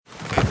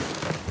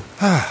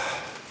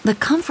The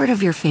comfort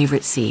of your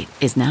favorite seat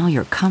is now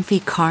your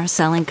comfy car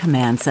selling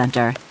command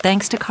center,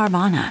 thanks to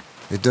Carvana.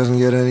 It doesn't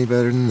get any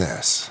better than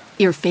this.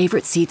 Your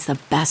favorite seat's the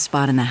best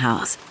spot in the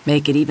house.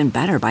 Make it even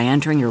better by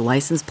entering your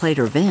license plate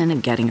or VIN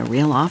and getting a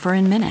real offer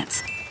in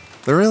minutes.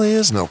 There really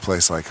is no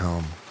place like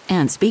home.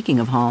 And speaking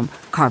of home,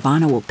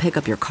 Carvana will pick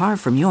up your car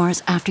from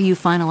yours after you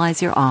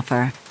finalize your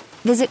offer.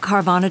 Visit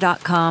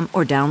Carvana.com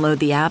or download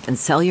the app and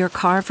sell your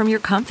car from your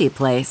comfy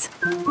place.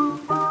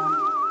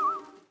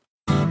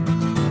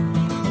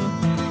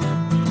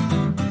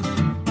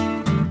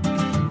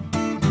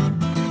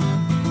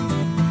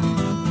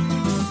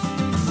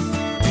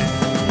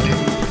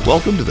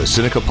 Welcome to the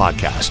Sinica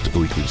Podcast, a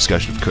weekly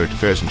discussion of current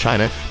affairs in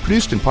China,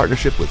 produced in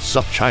partnership with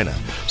SupChina.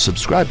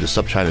 Subscribe to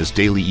SupChina's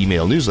daily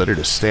email newsletter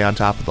to stay on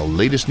top of the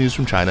latest news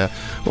from China,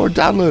 or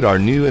download our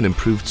new and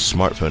improved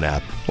smartphone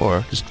app,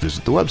 or just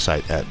visit the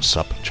website at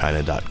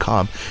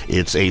supchina.com.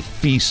 It's a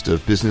feast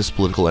of business,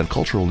 political, and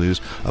cultural news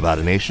about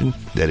a nation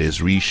that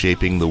is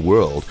reshaping the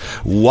world.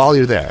 While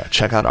you're there,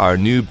 check out our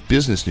new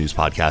business news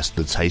podcast,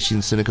 the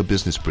Caixin Sinica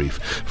Business Brief,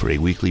 for a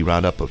weekly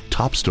roundup of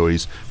top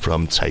stories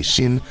from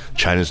Caixin,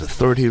 China's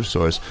authoritative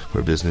source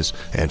for business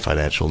and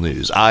financial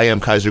news. I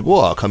am Kaiser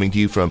Kuo, coming to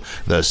you from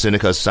the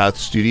Sinica South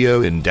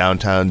Studio in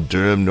downtown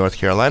Durham, North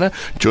Carolina.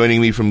 Joining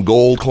me from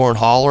Goldcorn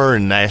Holler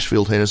in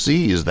Nashville,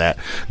 Tennessee, is that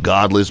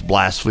godless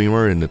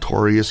blasphemer and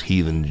notorious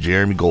heathen,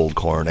 Jeremy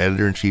Goldcorn,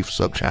 editor-in-chief of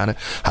SupChina.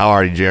 How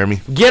are you,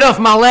 Jeremy? Get off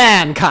my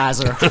land,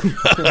 Kaiser!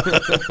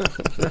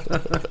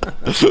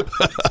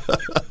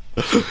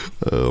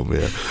 Oh,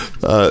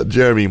 man.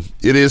 Jeremy,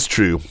 it is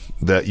true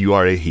that you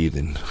are a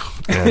heathen.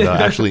 And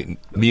actually,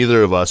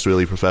 neither of us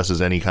really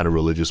professes any kind of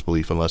religious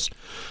belief unless,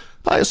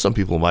 as some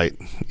people might,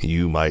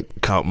 you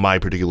might count my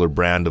particular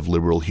brand of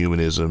liberal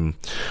humanism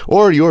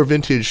or your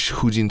vintage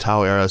Hu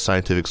Jintao era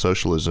scientific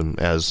socialism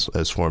as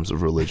forms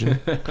of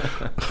religion.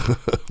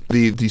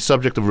 The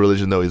subject of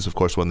religion, though, is, of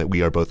course, one that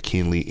we are both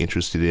keenly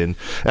interested in.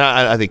 And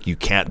I think you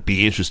can't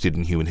be interested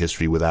in human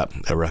history without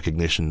a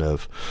recognition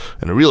of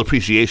and a real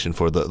appreciation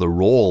for the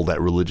role that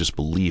religious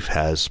belief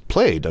has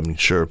played. I mean,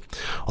 sure,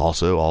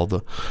 also all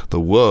the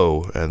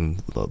woe and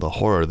the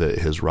horror that it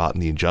has wrought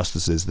and the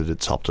injustices that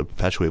it's helped to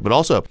perpetuate, but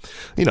also,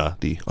 you know,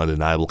 the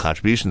undeniable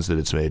contributions that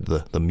it's made,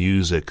 the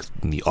music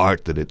and the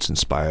art that it's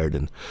inspired,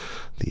 and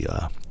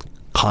the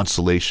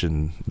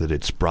consolation that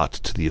it's brought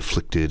to the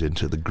afflicted and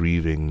to the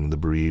grieving, the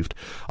bereaved,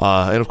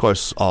 and of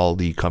course all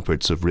the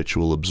comforts of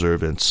ritual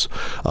observance.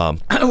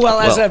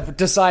 As a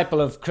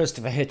disciple of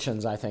Christopher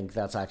Hitchens, I think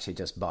that's actually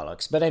just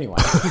bollocks. But anyway.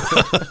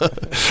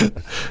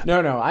 No,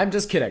 I'm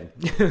just kidding.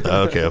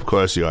 Okay, of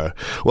course you are.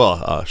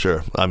 Well,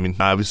 sure. I mean,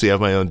 I obviously have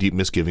my own deep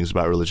misgivings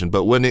about religion,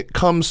 but when it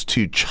comes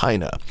to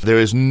China, there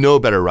is no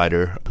better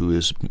writer who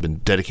has been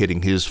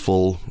dedicating his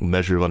full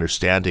measure of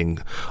understanding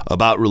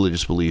about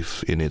religious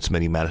belief in its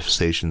many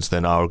manifestations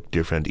than our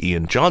dear friend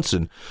Ian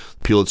Johnson,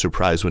 Pulitzer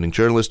Prize-winning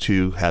journalist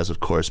who has, of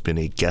course, been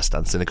a guest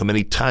on Sinica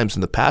many times in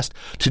the past.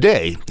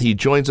 Today, he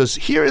joins us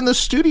here in the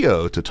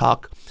studio to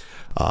talk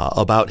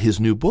about his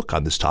new book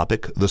on this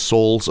topic, The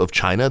Souls of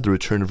China, The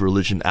Return of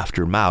Religion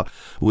After Mao,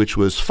 which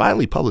was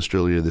finally published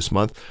earlier this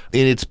month.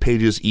 In its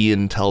pages,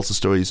 Ian tells the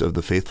stories of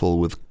the faithful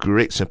with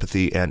great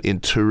sympathy and in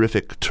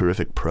terrific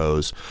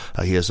prose.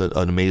 He has an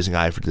amazing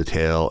eye for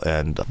detail,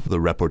 and the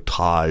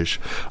reportage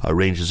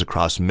ranges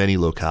across many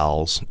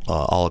locales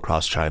all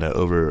across China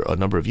over a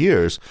number of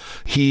years.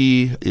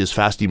 He is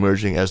fast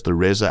emerging as the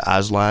Reza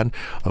Aslan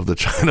of the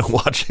China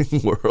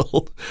watching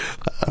world.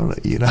 I don't know,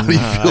 Ian, how do you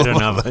feel? I don't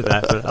know about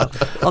that, but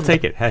I'll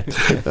take it.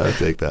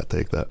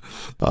 Take that.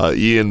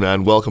 Ian,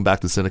 man, welcome back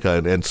to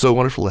Sinica, and so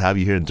wonderful to have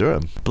you here in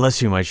Durham.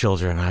 Bless you, my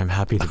children. I'm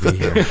happy to be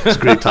here. It's a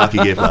great talk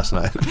you gave last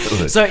night.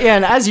 So,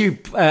 Ian, as you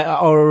are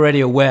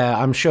already aware,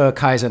 I'm sure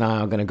Kaiser and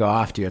I are going to go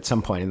after you at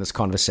some point in this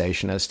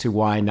conversation as to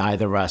why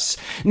neither of us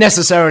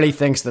necessarily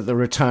thinks that the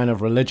return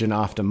of religion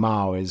after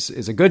Mao is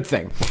a good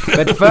thing.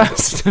 But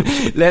first,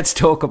 let's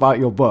talk about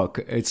your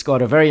book. It's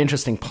got a very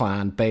interesting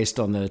plan based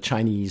on the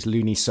Chinese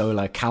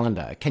lunisolar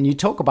calendar. Can you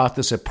talk about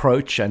this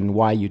approach and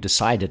why you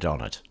decided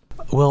on it?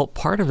 Well,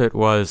 part of it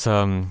was,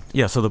 so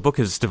the book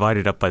is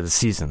divided up by the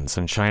seasons,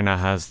 and China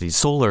has these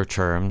solar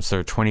terms. There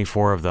are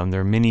 24 of them.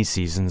 They're mini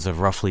seasons of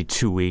roughly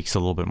 2 weeks, a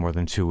little bit more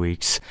than 2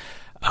 weeks,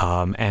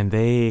 and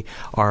they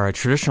are a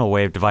traditional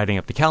way of dividing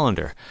up the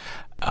calendar.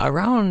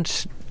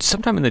 Around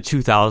sometime in the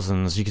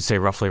 2000s, you could say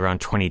roughly around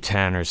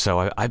 2010 or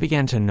so, I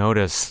began to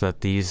notice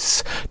that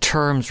these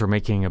terms were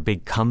making a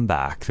big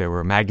comeback. There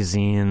were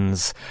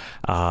magazines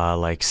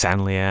like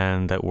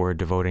Sanlian that were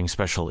devoting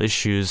special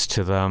issues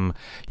to them.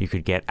 You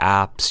could get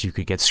apps, you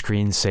could get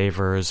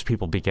screensavers.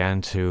 People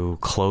began to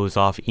close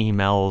off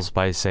emails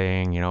by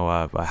saying,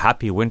 a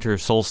happy winter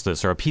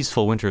solstice or a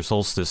peaceful winter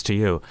solstice to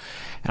you.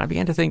 And I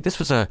began to think this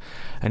was an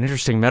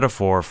interesting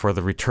metaphor for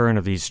the return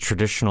of these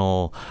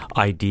traditional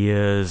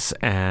ideas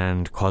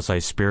and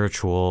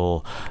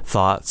quasi-spiritual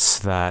thoughts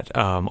that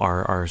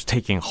are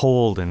taking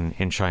hold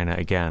in China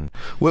again.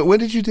 When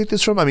did you take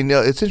this from? I mean,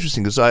 it's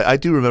interesting because I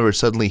do remember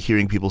suddenly hearing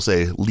hearing people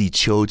say Li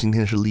Qiu, 今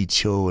天是立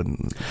秋,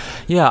 and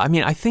yeah, I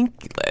mean, I think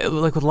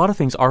like with a lot of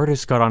things,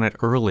 artists got on it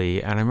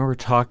early, and I remember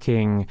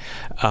talking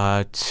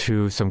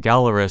to some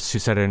gallerists who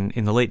said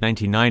in the late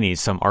 1990s,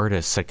 some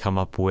artists had come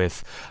up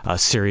with a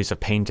series of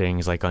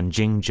paintings like on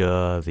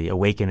Jingzhe, the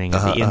awakening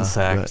of the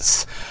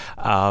insects.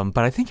 Right.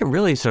 But I think it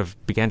really sort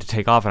of began to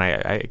take off, and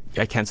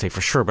I can't say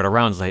for sure, but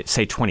around,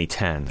 say,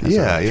 2010.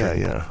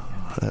 Yeah.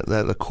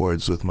 That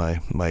accords with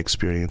my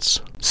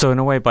experience. So in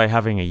a way, by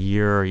having a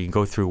year, you can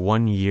go through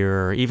 1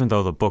 year, even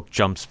though the book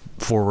jumps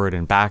forward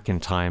and back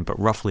in time, but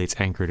roughly it's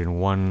anchored in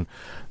 1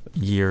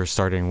 year,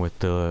 starting with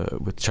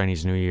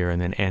Chinese New Year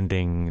and then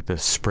ending the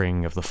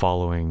spring of the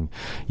following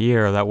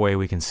year. That way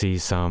we can see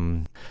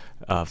some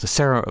of the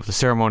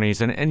ceremonies,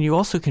 and you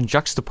also can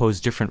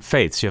juxtapose different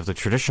faiths. You have the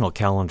traditional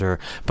calendar,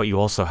 but you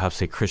also have,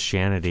 say,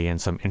 Christianity and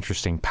some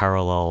interesting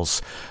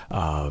parallels,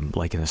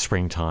 like in the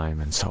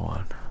springtime and so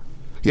on.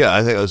 Yeah,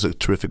 I think it was a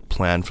terrific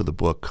plan for the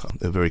book,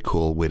 a very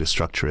cool way to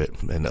structure it,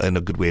 and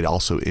a good way to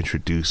also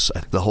introduce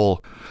the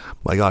whole,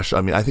 my gosh, I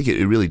mean, I think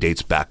it really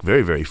dates back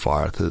very, very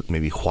far to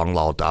maybe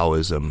Huanglao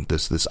Taoism,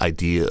 this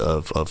idea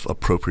of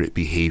appropriate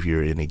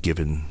behavior in a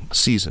given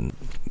season.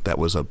 That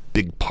was a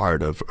big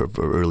part of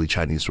early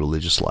Chinese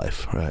religious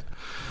life, right?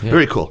 Yeah.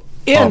 Very cool.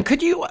 Ian,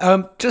 could you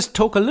just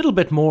talk a little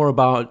bit more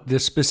about the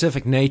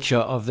specific nature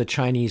of the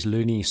Chinese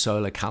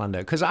lunisolar calendar?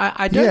 Because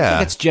I don't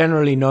think it's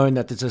generally known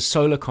that there's a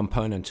solar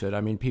component to it.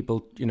 I mean,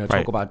 people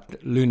talk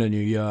about Lunar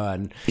New Year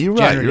and you're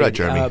right,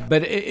 Jeremy.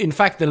 But in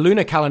fact, the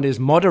lunar calendar is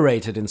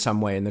moderated in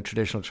some way in the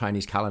traditional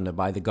Chinese calendar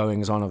by the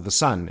goings on of the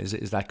sun.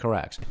 Is that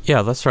correct?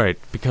 Yeah, that's right.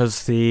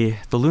 Because the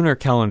lunar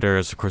calendar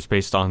is, of course,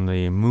 based on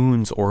the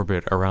moon's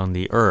orbit around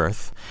the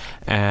Earth,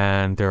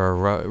 and there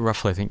are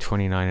roughly, I think,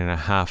 29 and a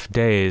half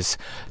days.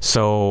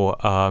 So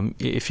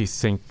if you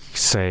think,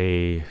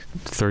 say,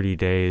 30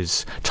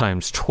 days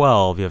times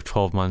 12, you have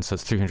 12 months,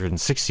 that's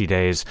 360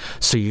 days.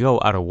 So you go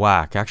out of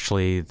whack.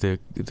 Actually, they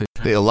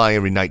align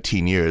every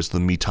 19 years, the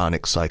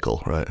Metonic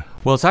cycle, right?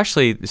 Well, it's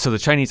actually, so the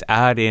Chinese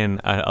add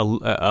in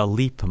a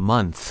leap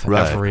month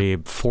every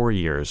 4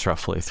 years,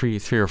 roughly,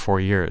 three or 4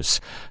 years.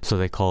 So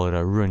they call it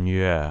a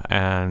Runyue,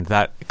 and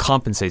that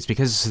compensates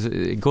because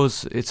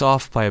it's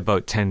off by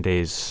about 10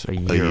 days a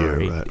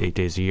year, 8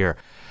 days a year.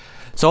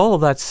 So all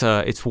of that's,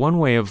 it's one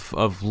way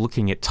of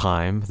looking at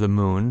time, the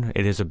moon.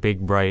 It is a big,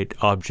 bright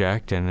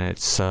object, and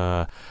it's,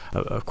 of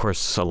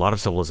course, a lot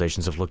of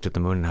civilizations have looked at the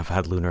moon and have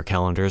had lunar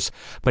calendars,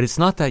 but it's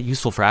not that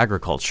useful for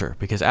agriculture,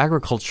 because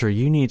agriculture,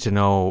 you need to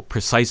know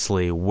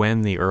precisely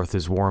when the Earth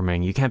is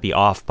warming. You can't be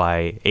off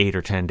by 8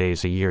 or 10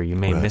 days a year. You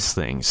may miss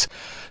things.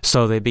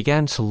 So they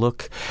began to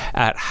look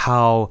at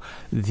how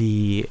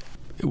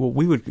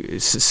we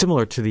would,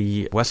 similar to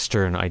the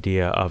Western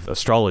idea of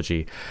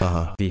astrology,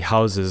 the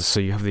houses, so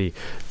you have the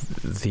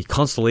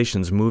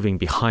constellations moving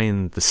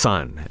behind the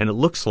sun, and it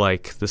looks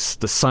like the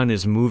sun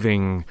is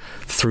moving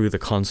through the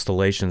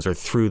constellations or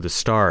through the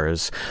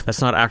stars.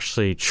 That's not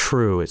actually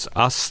true. It's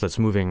us that's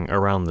moving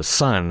around the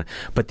sun,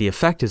 but the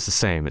effect is the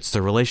same. It's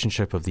the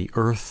relationship of the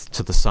Earth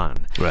to the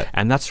sun. Right.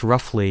 And that's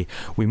roughly,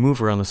 we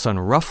move around the sun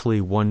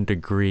roughly 1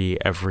 degree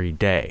every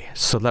day.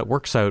 So that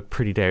works out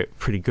pretty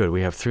good.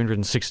 We have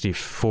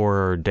 364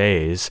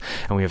 days,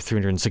 and we have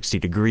 360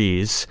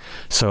 degrees,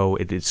 so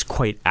it's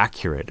quite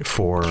accurate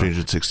for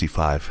 365.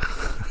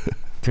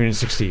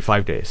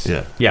 365 days.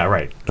 Yeah,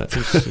 right.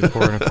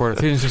 364 and a quarter.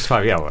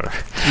 365, yeah, whatever.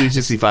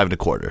 365 and a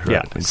quarter. Right,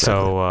 yeah.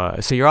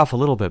 Exactly. So you're off a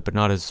little bit, but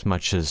not as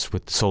much as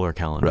with the solar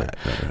calendar.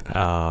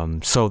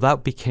 Right. So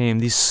that became,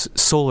 these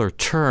solar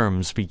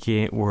terms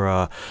were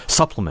a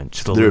supplement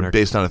to the lunar. They're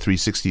based on a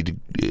 360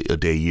 a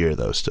day year,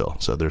 though, still.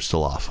 So they're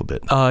still off a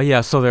bit.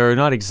 Yeah. So they're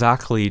not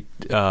exactly.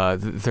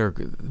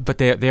 But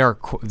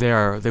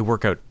they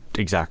work out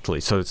exactly.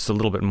 So it's a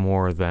little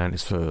more than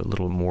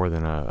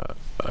a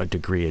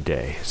degree a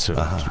day, so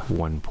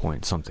 1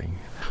 point something.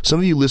 Some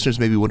of you listeners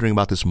may be wondering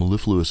about this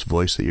mellifluous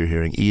voice that you're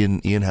hearing.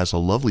 Ian has a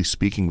lovely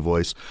speaking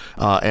voice,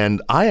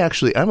 and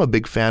I'm a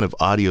big fan of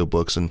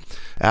audiobooks, and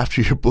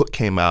after your book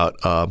came out,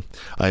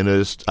 I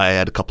noticed I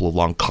had a couple of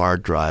long car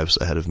drives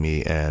ahead of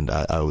me, and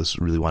I was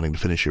really wanting to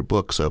finish your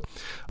book, so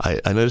I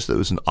noticed that it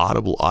was an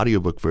Audible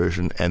audiobook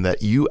version, and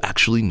that you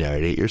actually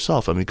narrate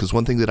yourself. I mean, because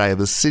one thing that I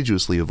have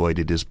assiduously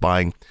avoided is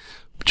buying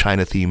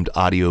China-themed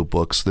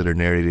audiobooks that are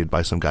narrated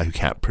by some guy who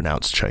can't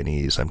pronounce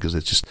Chinese, because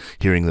it's just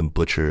hearing them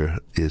butcher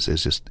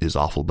is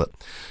awful. But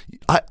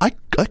I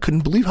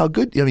couldn't believe how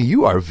good. I mean,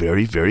 you are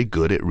very, very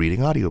good at reading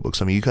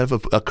audiobooks. I mean, you have a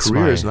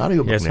career as an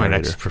audiobook narrator. It's my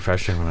next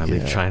profession when I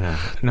leave China.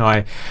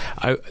 No,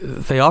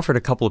 they offered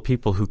a couple of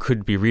people who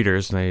could be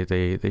readers, and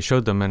they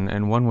showed them,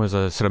 and one was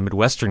a sort of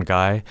Midwestern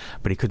guy,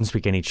 but he couldn't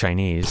speak any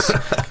Chinese.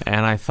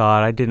 And I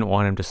thought I didn't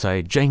want him to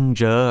say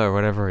Jingzhe or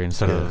whatever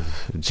instead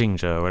of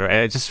Jingzhe or whatever.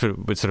 It just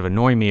would sort of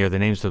annoy me, or the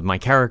names of my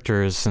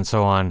characters and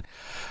so on.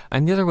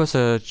 And the other was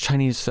a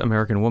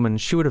Chinese-American woman.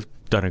 She would have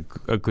done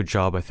a good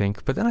job, I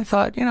think. But then I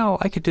thought,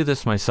 I could do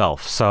this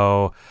myself.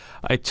 So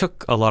I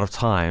took a lot of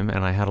time,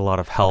 and I had a lot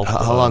of help.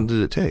 How long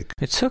did it take?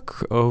 It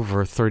took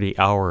over 30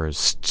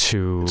 hours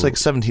to... It's like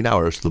 17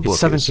 hours to the book.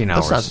 It's 17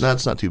 hours.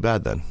 That's not too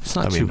bad then. It's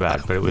not too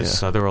bad, but it was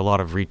there were a lot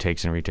of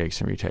retakes and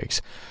retakes and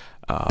retakes.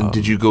 And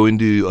did you go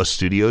into a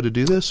studio to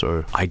do this,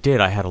 or? I did.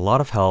 I had a lot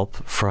of help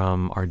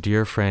from our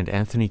dear friend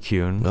Anthony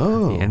Kuhn, the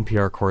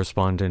NPR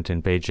correspondent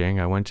in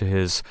Beijing. I went to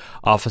his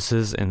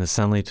offices in the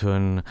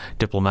Sanlitun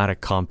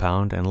diplomatic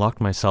compound and locked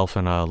myself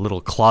in a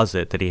little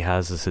closet that he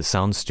has as his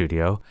sound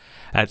studio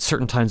at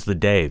certain times of the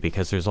day,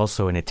 because there's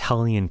also an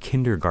Italian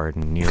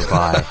kindergarten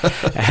nearby.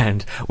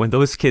 And when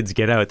those kids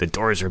get out, the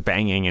doors are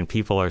banging and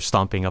people are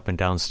stomping up and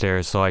down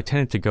stairs. So I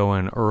tended to go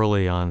in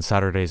early on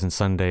Saturdays and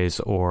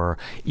Sundays or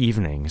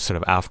evenings, sort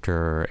of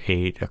after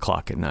 8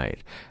 o'clock at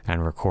night,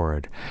 and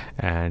record.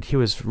 And he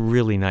was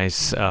really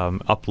nice,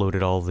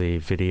 uploaded all the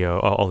video,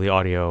 all the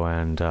audio,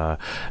 and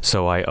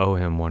so I owe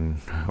him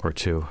one or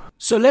two.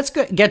 So let's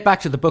get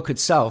back to the book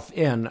itself,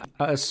 Ian.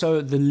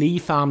 So the Li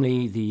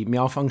family, the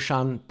Miao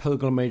Fengshan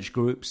pilgrimage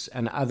groups,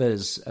 and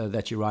others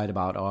that you write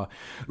about are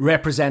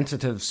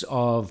representatives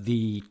of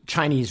the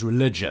Chinese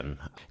religion.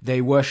 They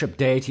worship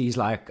deities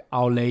like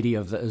Our Lady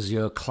of the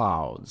Azure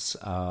Clouds.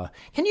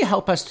 Can you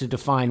help us to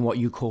define what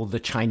you call the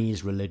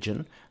Chinese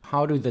religion?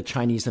 How do the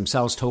Chinese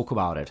themselves talk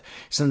about it?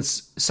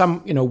 Since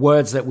some,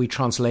 words that we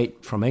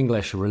translate from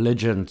English,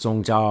 religion,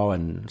 宗教,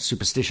 and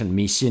superstition,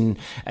 迷信,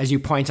 as you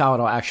point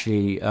out, are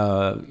actually,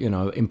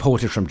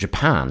 imported from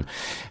Japan.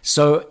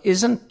 So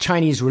isn't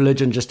Chinese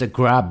religion just a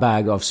grab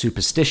bag of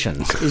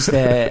superstitions? Is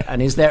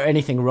there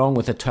anything wrong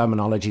with the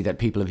terminology that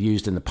people have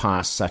used in the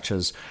past, such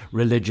as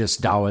religious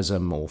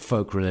Taoism or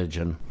folk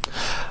religion?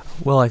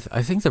 Well, I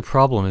think the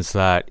problem is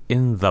that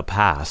in the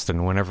past,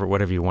 and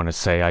whatever you want to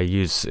say, I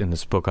use in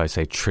this book, I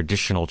say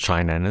traditional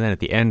China, and then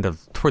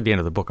toward the end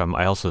of the book,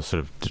 I also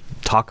sort of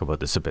talk about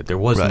this a bit. There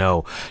was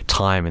no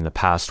time in the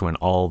past when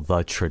all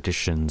the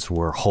traditions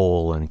were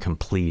whole and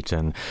complete,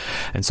 and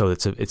so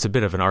it's a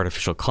bit of an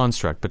artificial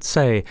construct. But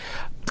say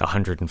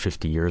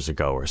 150 years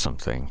ago or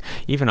something,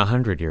 even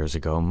 100 years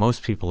ago,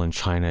 most people in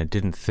China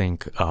didn't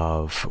think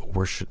of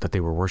that they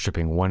were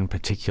worshiping one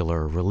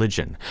particular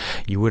religion.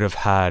 You would have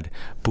had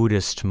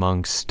Buddhist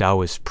monks,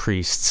 Taoist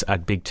priests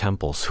at big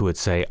temples who would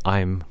say,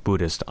 I'm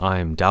Buddhist,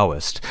 I'm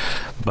Taoist.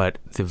 But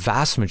the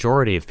vast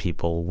majority of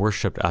people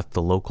worshipped at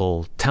the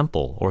local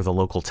temple or the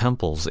local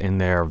temples in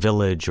their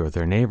village or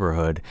their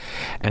neighborhood,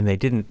 and they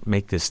didn't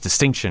make this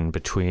distinction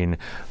between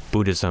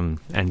Buddhism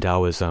and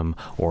Taoism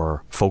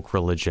or folk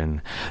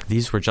religion.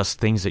 These were just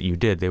things that you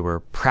did. They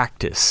were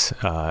practice,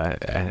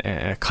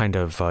 a kind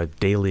of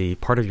daily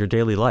part of your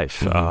daily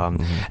life,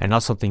 and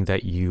not something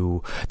that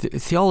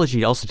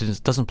theology also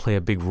doesn't play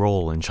a big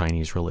role in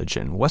Chinese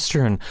religion.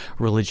 Western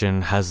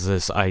religion has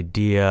this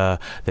idea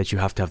that you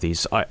have to have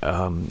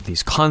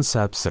these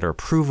concepts that are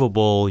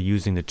provable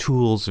using the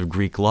tools of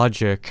Greek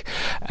logic,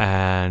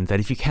 and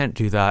that if you can't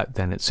do that,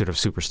 then it's sort of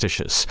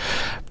superstitious.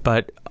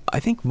 But I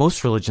think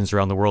most religions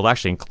around the world,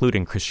 actually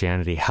including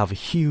Christianity, have a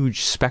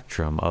huge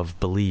spectrum of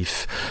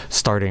belief,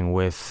 starting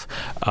with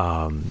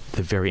the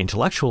very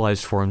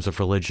intellectualized forms of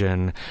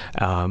religion,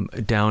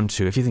 down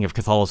to, if you think of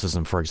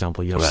Catholicism, for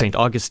example, you have St.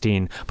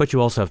 Augustine, but you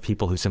also have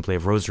people who simply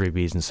have rosary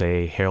beads and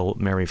say, Hail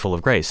Mary, full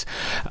of grace.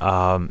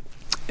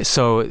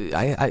 So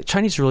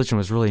Chinese religion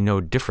was really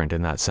no different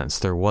in that sense.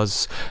 There were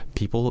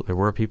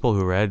people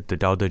who read the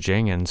Tao Te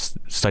Ching and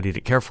studied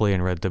it carefully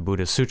and read the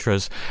Buddhist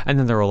sutras, and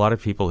then there were a lot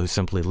of people who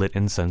simply lit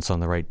incense on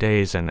the right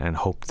days and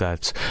hoped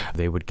that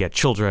they would get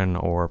children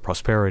or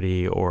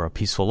prosperity or a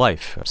peaceful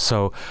life.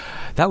 So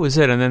that was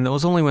it. And then it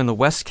was only when the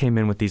West came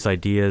in with these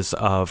ideas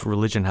of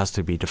religion has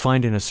to be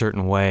defined in a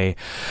certain way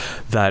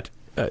that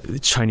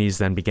Chinese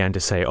then began to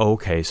say,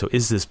 okay, so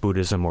is this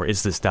Buddhism or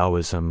is this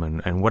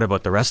Taoism, and what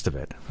about the rest of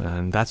it?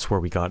 And that's where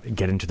we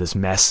get into this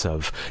mess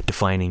of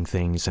defining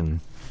things.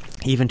 And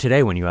even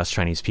today, when you ask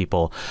Chinese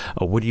people,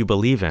 what do you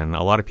believe in?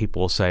 A lot of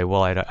people will say,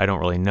 well, I don't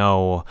really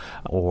know.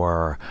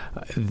 Or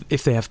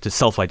if they have to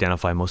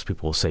self-identify, most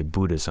people will say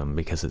Buddhism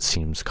because it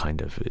seems kind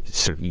of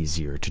sort of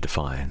easier to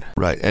define.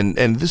 Right. And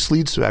this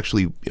leads to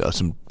actually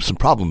some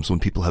problems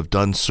when people have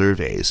done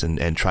surveys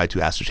and tried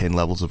to ascertain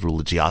levels of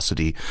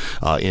religiosity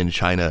in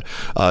China.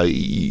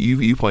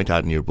 You point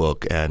out in your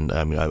book, and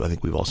I mean, I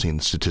think we've all seen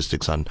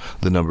statistics on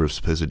the number of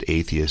supposed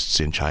atheists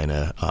in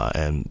China,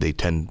 and they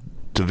tend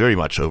to very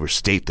much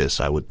overstate this,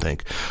 I would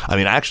think. I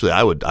mean, actually,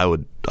 I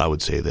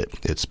would say that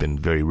it's been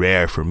very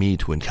rare for me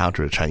to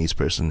encounter a Chinese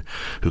person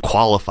who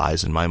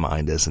qualifies in my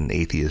mind as an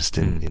atheist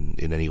in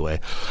any way.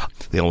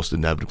 They almost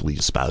inevitably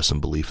espouse some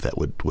belief that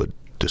would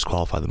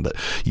disqualify them. But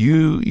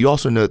you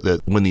also note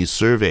that when these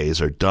surveys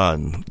are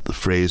done, the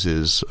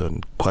phrases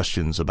and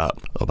questions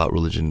about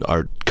religion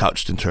are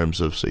couched in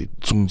terms of, say,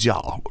 宗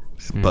教,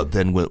 But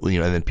then, and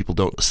then people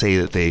don't say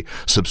that they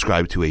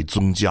subscribe to a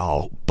宗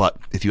教. But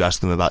if you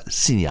ask them about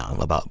信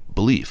仰, about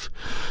belief,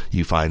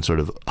 you find sort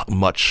of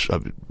much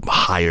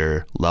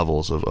higher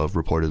levels of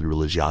reported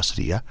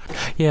religiosity. Yeah.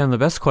 Yeah, and the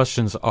best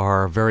questions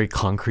are very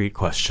concrete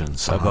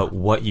questions about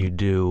what you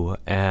do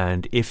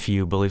and if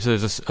you believe. So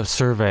there's a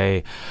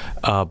survey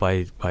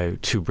by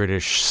two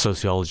British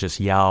sociologists,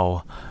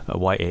 Yao,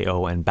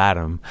 Y-A-O, and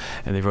Badham,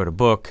 and they wrote a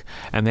book,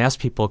 and they asked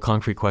people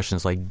concrete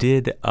questions like,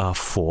 did a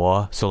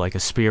Fo, so like a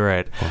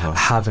spirit,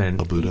 have an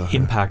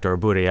impact, or a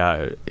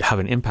Buddha, have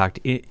an impact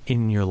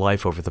in your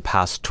life over the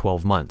past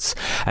 12 months?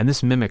 And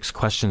this mimics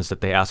questions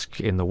that they ask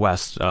in the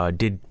West.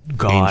 Did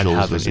God Angels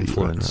have an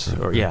influence,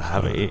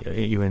 have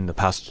you in the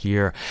past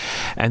year?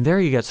 And there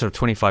you get sort of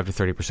 25 to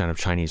 30% of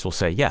Chinese will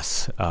say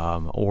yes.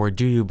 Or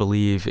do you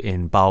believe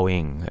in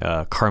Baoying,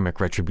 karmic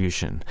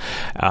retribution?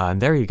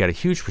 And there you get a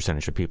huge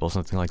percentage of people,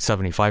 something like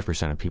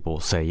 75% of people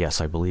will say,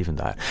 yes, I believe in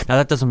that. Now,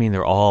 that doesn't mean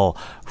they're all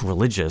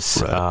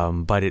religious,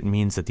 but it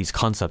means that these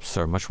concepts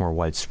are much more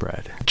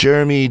widespread.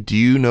 Jeremy, do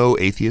you know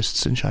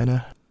atheists in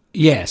China?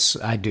 Yes,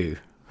 I do.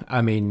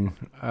 I mean,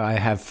 I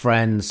have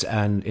friends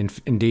and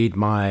indeed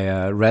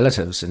my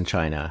relatives in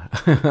China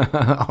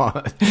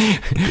are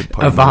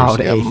avowed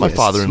atheists. My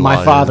father-in-law.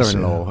 My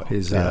father-in-law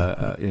is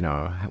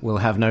will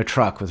have no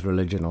truck with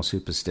religion or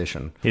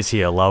superstition. Is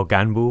he a Lao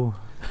Ganbu?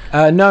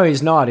 No,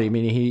 he's not. I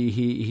mean,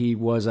 he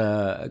was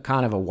a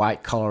kind of a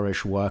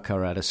white-collarish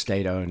worker at a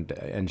state-owned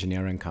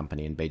engineering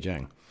company in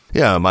Beijing.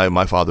 Yeah,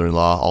 my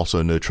father-in-law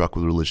also no truck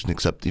with religion,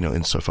 except,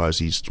 insofar as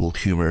he will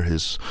humor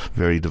his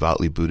very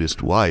devoutly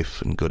Buddhist wife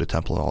and go to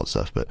temple and all that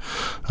stuff. But,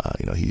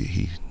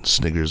 he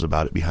sniggers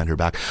about it behind her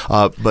back.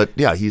 But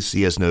yeah,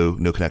 he has no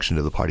connection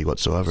to the party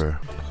whatsoever.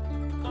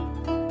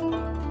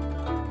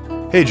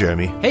 Hey,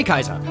 Jeremy. Hey,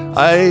 Kaiser.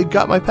 I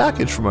got my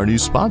package from our new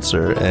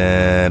sponsor,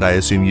 and I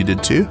assume you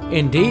did too?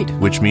 Indeed.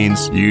 Which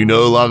means you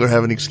no longer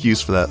have an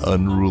excuse for that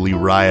unruly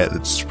riot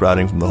that's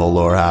sprouting from the whole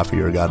lower half of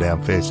your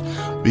goddamn face,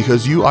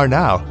 because you are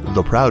now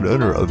the proud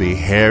owner of a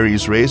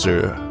Harry's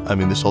razor. I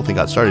mean, this whole thing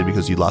got started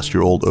because you lost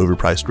your old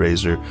overpriced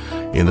razor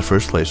in the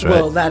first place, right?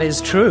 Well, that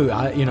is true.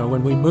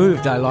 When we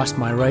moved, I lost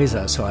my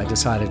razor, so I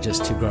decided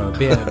just to grow a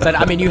beard. But,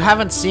 I mean, you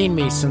haven't seen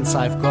me since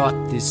I've got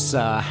this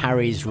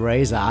Harry's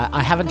razor.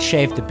 I haven't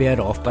shaved the beard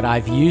off, but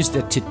I've used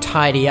it to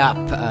tidy up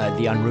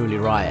the unruly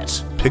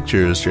riot.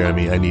 Pictures,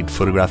 Jeremy. I need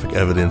photographic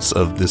evidence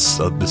of this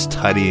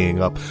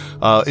tidying up.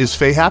 Is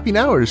Faye happy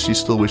now, or does she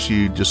still wish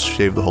you just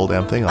shaved the whole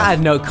damn thing off?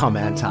 No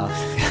comment.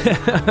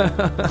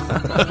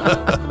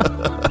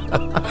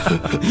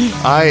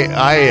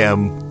 I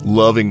am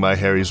loving my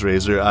Harry's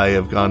razor. I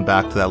have gone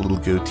back to that little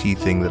goatee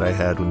thing that I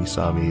had when you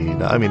saw me.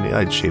 I mean,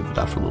 I'd shaved it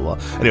off for a little while.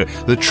 Anyway,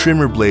 the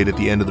trimmer blade at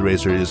the end of the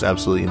razor is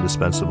absolutely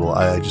indispensable.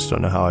 I just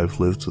don't know how I've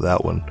lived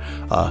without one.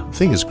 The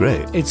thing is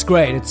great. It's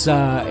great. It's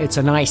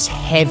a nice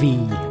heavy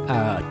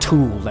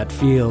tool that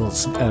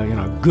feels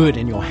good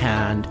in your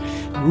hand,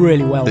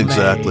 really well made.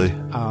 Exactly.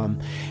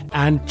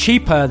 And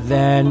cheaper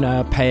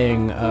than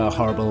paying a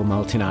horrible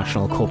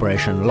multinational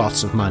corporation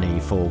lots of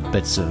money for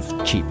bits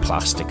of cheap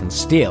plastic and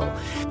steel.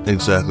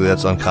 Exactly,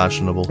 that's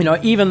unconscionable.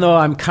 Even though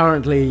I'm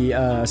currently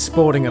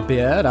sporting a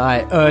beard,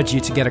 I urge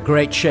you to get a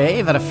great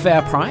shave at a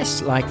fair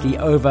price, like the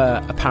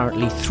over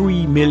apparently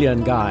 3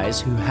 million guys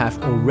who have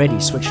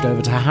already switched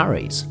over to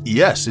Harry's.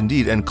 Yes,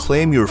 indeed, and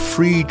claim your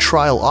free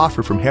trial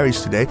offer from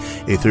Harry's today,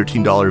 a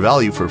 $13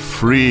 value for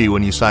free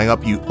when you sign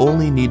up. You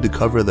only need to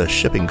cover the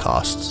shipping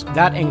costs.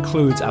 That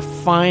includes a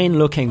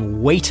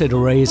fine-looking weighted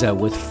razor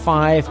with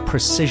 5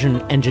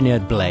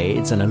 precision-engineered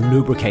blades and a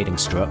lubricating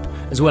strip,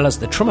 as well as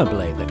the trimmer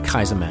blade that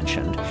Kaiser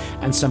mentioned,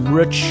 and some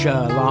rich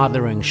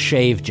lathering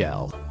shave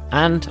gel,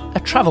 and a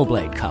travel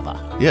blade cover.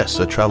 Yes,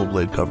 a travel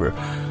blade cover.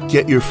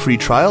 Get your free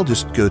trial.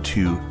 Just go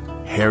to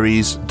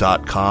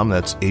harrys.com.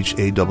 That's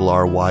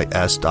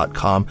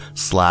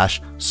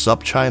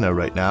harrys.com/SupChina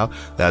right now.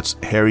 That's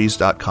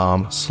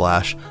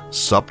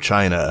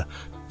harrys.com/SupChina.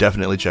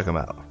 Definitely check them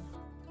out.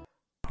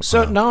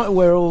 So now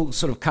we're all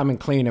sort of coming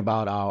clean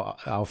about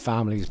our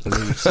family's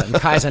beliefs. And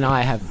Kaiser and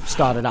I have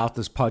started out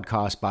this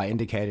podcast by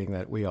indicating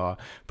that we are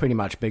pretty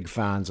much big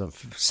fans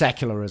of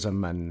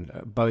secularism and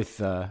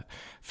both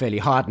fairly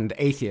hardened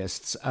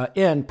atheists.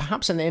 Ian,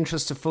 perhaps in the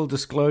interest of full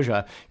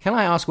disclosure, can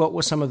I ask what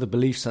were some of the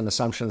beliefs and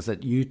assumptions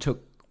that you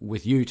took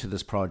with you to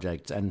this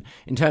project? And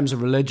in terms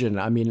of religion,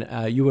 I mean,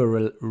 you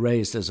were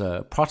raised as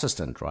a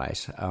Protestant,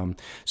 right?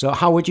 So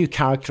how would you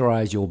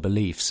characterize your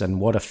beliefs,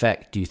 and what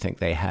effect do you think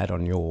they had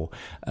on your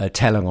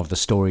telling of the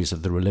stories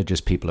of the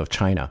religious people of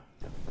China?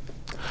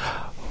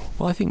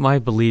 Well, I think my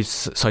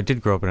beliefs, so I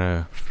did grow up in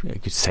a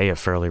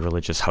fairly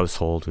religious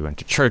household. We went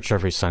to church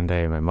every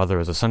Sunday. My mother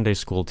was a Sunday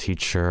school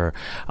teacher.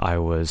 I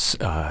was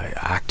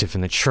active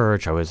in the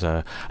church. I was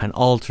an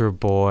altar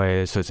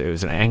boy. So it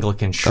was an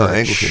Anglican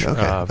church. Anglican,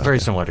 okay. Very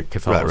similar to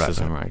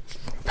Catholicism, right?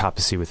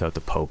 papacy without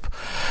the Pope,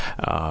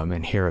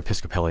 and here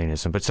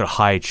Episcopalianism, but sort of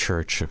high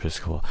church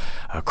Episcopal.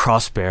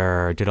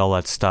 Cross-bearer, did all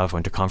that stuff,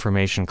 went to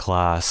confirmation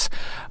class.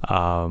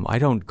 I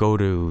don't go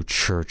to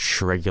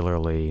church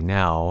regularly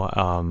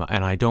now,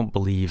 and I don't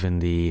believe in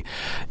the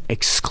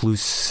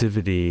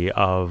exclusivity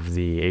of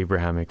the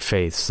Abrahamic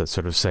faiths that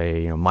sort of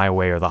say, my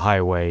way or the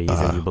highway,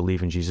 either you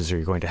believe in Jesus or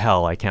you're going to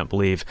hell. I can't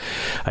believe,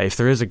 if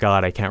there is a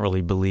God, I can't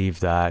really believe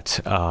that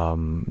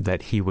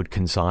that he would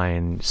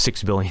consign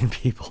 6 billion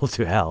people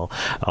to hell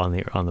on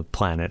the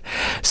planet.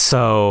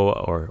 So,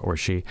 or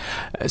she.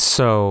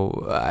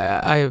 So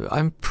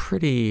I'm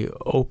pretty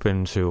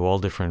open to all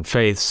different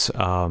faiths.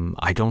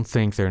 I don't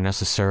think they're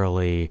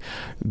necessarily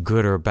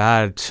good or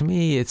bad. To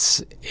me,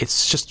 it's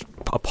just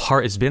a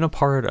part. It's been a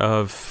part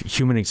of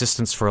human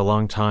existence for a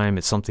long time.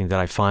 It's something that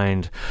I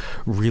find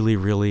really,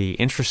 really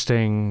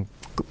interesting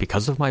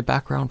because of my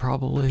background,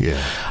 probably.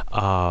 Yeah.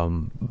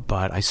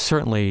 But I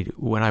certainly,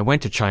 when I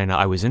went to China,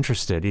 I was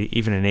interested.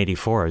 Even in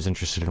 '84, I was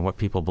interested in what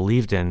people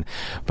believed in,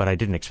 but I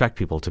didn't expect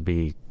people to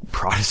be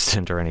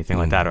Protestant or anything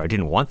like that, or I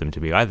didn't want them to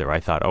be either. I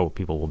thought,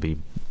 people will be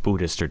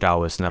Buddhist or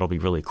Taoist, and that'll be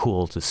really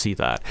cool to see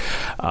that.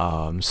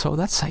 So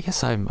that's, I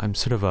guess I'm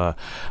sort of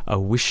a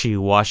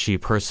wishy-washy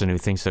person who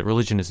thinks that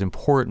religion is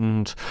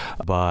important,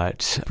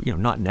 but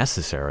not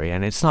necessary.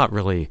 And it's not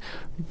really,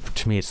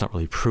 to me, it's not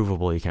really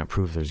provable. You can't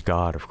prove there's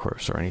God, of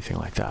course, or anything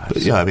like that. But,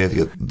 I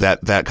think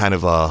that kind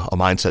of a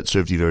mindset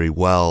served you very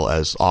well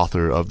as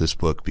author of this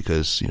book,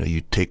 because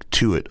you take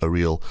to it a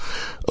real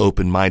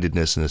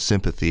open-mindedness and a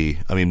sympathy.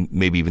 I mean,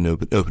 maybe even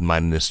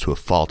open-mindedness to a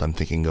fault. I'm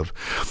thinking of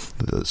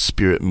the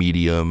spirit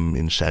medium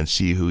in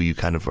Shanxi, who you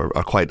kind of are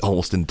quite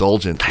almost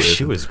indulgent with.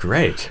 She was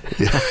great.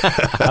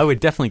 I would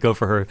definitely go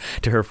to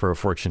her for a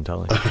fortune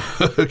telling.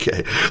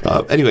 Okay.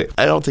 Anyway,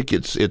 I don't think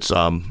it's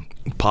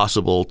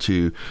possible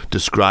to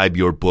describe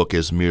your book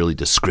as merely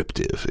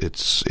descriptive.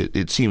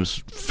 It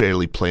seems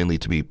fairly plainly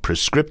to be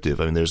prescriptive.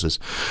 I mean, there's this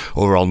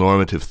overall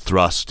normative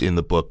thrust in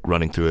the book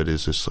running through it,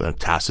 is this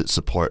tacit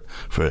support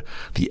for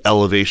the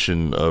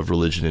elevation of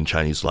religion in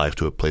Chinese life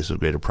to a place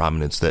of greater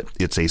prominence, that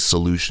it's a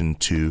solution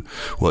to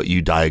what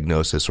you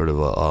diagnose as sort of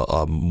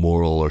a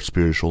moral or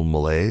spiritual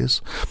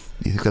malaise.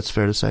 You think that's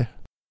fair to say?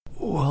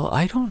 Well,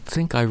 I don't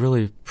think I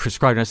really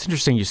prescribe. And it's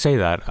interesting you say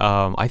that.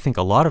 I think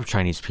a lot of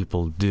Chinese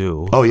people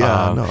do. Oh,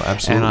 yeah, no,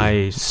 absolutely.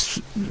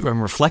 And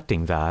I'm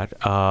reflecting that.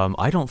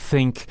 I don't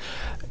think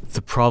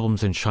the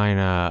problems in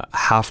China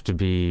have to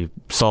be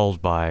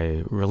solved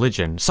by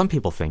religion. Some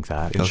people think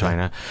that in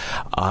China.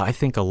 I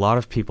think a lot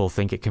of people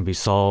think it can be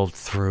solved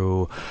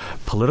through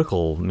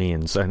political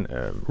means and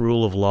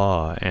rule of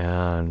law.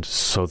 And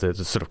so the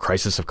sort of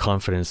crisis of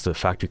confidence, the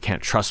fact you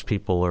can't trust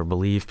people or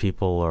believe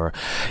people or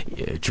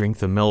drink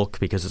the milk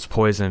because it's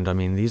poisoned. I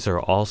mean, these are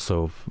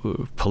also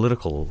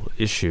political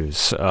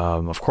issues,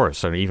 of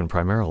course, and even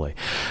primarily.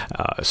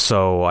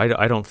 So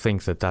I don't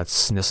think that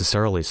that's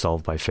necessarily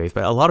solved by faith,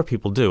 but a lot of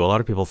people do. A lot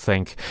of people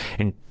think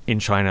in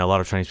China, a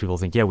lot of Chinese people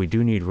think, we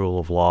do need rule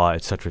of law,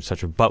 et cetera,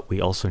 but we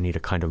also need a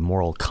kind of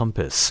moral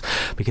compass,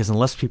 because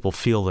unless people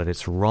feel that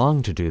it's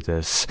wrong to do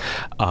this,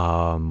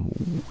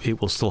 it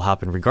will still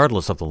happen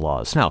regardless of the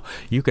laws. Now,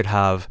 you could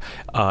have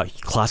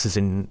classes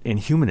in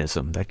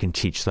humanism that can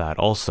teach that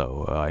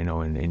also. I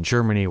know in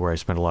Germany, where I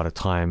spent a lot of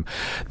time,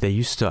 they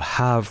used to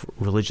have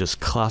religious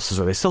classes,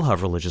 or they still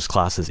have religious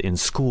classes in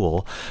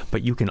school,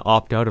 but you can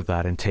opt out of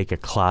that and take a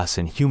class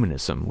in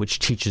humanism, which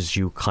teaches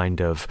you kind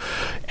of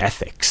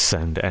ethics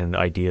and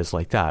ideas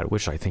like that,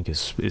 which I think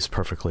is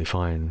perfectly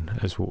fine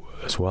as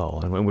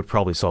well, and would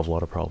probably solve a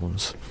lot of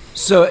problems.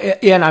 So,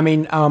 Ian, I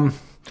mean,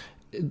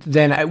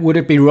 then would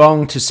it be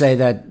wrong to say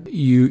that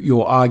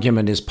your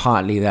argument is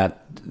partly that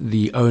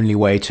the only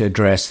way to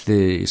address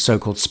the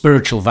so-called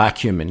spiritual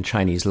vacuum in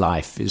Chinese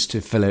life is to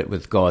fill it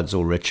with gods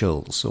or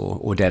rituals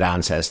or dead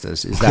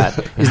ancestors? Is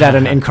that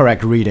an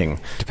incorrect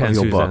reading Depends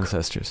of your book?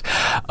 Ancestors.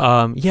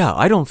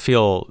 I don't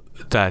feel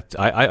that.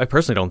 I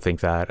personally don't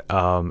think that,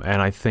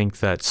 and I think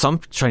that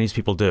some Chinese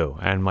people do,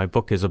 and my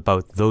book is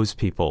about those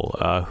people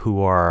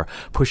who are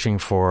pushing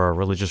for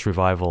religious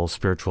revival,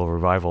 spiritual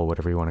revival,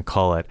 whatever you want to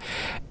call it.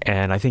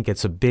 And I think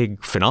it's a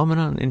big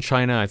phenomenon in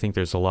China. I think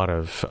there's a lot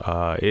of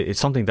it's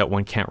something that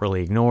one can't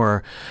really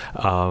ignore,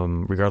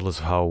 regardless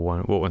of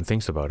what one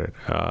thinks about it.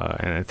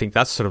 And I think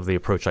that's sort of the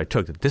approach I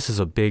took, that this is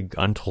a big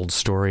untold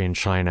story in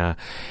China,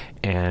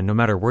 and no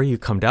matter where you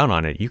come down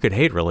on it, you could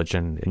hate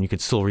religion and you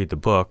could still read the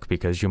book,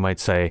 because you might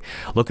say,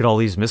 look at all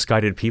these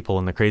misguided people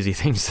and the crazy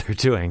things they're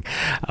doing.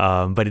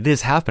 But it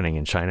is happening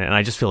in China, and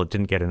I just feel it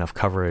didn't get enough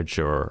coverage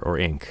or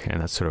ink,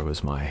 and that sort of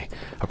was my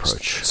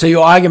approach. So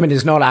your argument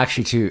is not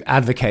actually to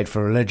advocate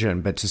for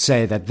religion, but to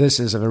say that this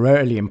is a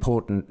really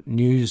important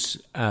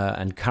news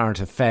and current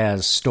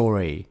affairs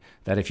story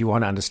that if you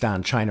want to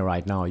understand China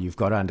right now, you've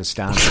got to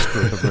understand this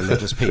group of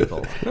religious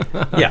people.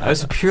 Yeah, it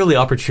was purely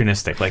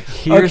opportunistic. Like,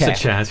 here's a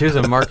chance, here's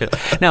a market.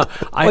 Now,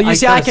 I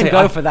can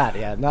go for that.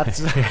 Yeah,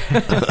 that's.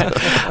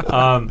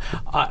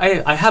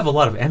 I have a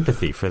lot of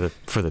empathy for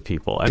the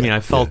people. I mean, I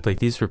felt like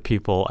these were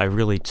people I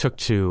really took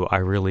to, I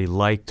really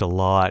liked a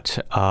lot.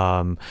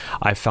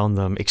 I found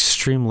them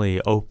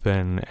extremely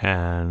open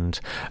and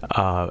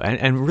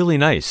really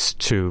nice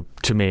to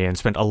me, and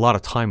spent a lot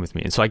of time with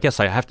me. And so I guess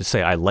I have to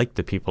say I liked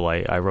the people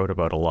I wrote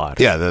about a lot.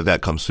 Yeah,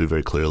 that comes through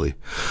very clearly.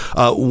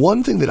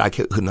 One thing that I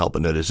couldn't help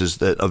but notice is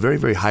that a very,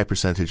 very high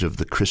percentage of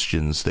the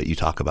Christians that you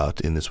talk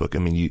about in this book, I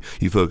mean,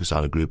 you focus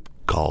on a group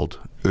called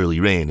Early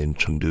Rain in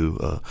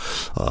Chengdu.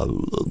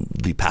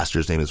 The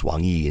pastor's name is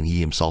Wang Yi, and he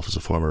himself is a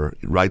former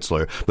rights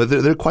lawyer. But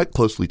they're quite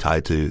closely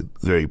tied to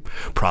very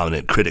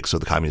prominent critics of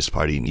the Communist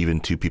Party, and even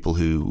to people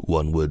who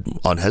one would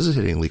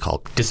unhesitatingly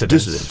call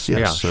dissidents. Yes.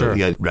 Yeah, so sure.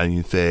 you got Ran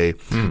Yunfei,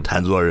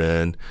 Tan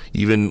Zuoren,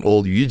 even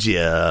old Yu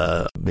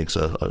Jie makes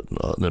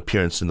an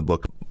appearance in the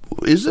book.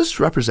 Is this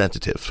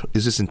representative?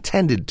 Is this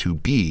intended to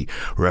be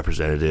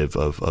representative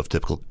of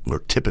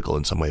typical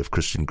in some way of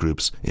Christian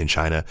groups in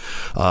China?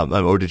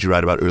 Or did you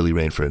write about Early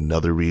Rain for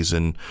another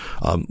reason?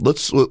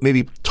 Let's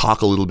maybe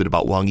talk a little bit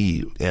about Wang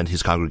Yi and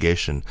his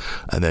congregation,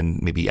 and then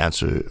maybe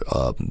answer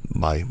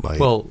my.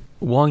 Well,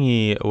 Wang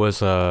Yi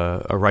was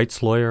a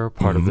rights lawyer,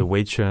 part of the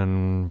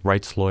Weiquan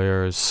rights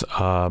lawyers,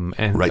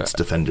 and rights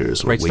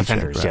defenders. Rights Weiquan,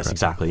 defenders, right, yes, right.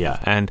 exactly, yeah.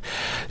 And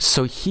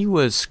so he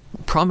was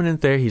prominent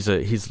there. He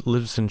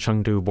lives in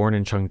Chengdu, born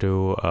in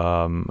Chengdu,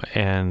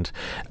 and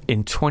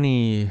in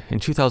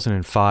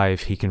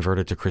 2005 he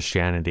converted to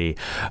Christianity.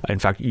 In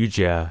fact, Yu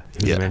Jie,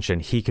 who you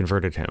mentioned, he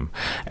converted him,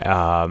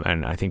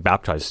 and I think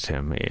baptized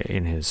him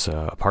in his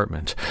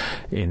apartment,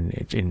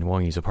 in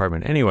Wang Yi's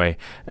apartment. Anyway,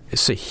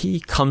 so he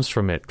comes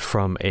from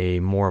a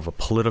more of a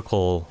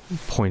political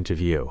point of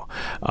view,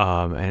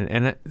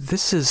 and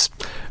this is,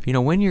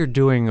 when you're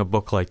doing a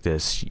book like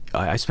this,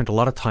 I spent a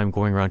lot of time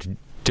going around to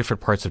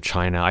different parts of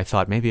China. I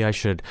thought maybe I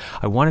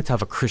wanted to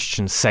have a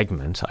Christian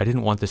segment. I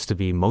didn't want this to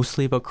be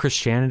mostly about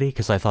Christianity,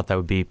 because I thought that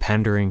would be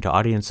pandering to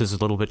audiences a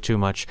little bit too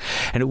much,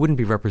 and it wouldn't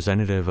be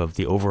representative of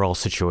the overall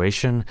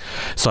situation.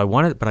 So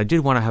but I did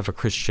want to have a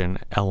Christian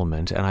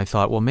element, and I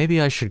thought, well, maybe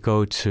I should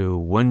go to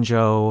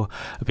Wenzhou,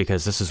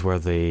 because this is where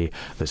the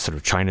sort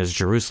of China's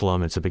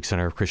Jerusalem, it's a big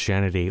center of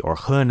Christianity, or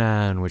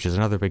Henan, which is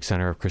another big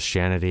center of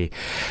Christianity.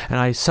 And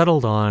I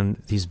settled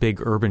on these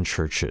big urban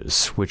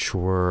churches, which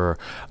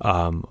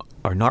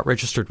are not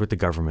registered with the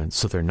government,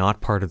 so they're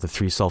not part of the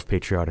Three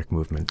Self-Patriotic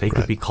movement. They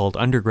could be called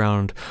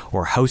underground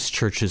or house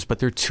churches, but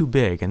they're too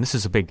big, and this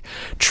is a big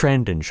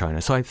trend in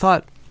China. So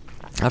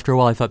after a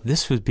while, I thought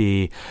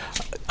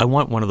I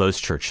want one of those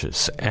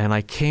churches. And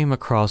I came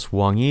across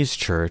Wang Yi's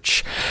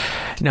church.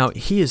 Now,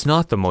 he is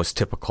not the most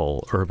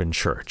typical urban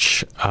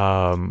church.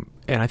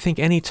 And I think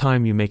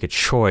anytime you make a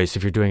choice,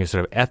 if you're doing a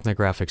sort of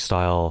ethnographic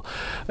style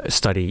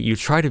study, you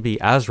try to be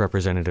as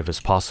representative as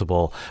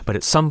possible. But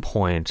at some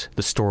point,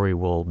 the story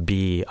will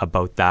be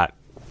about that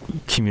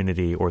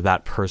community or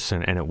that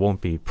person, and it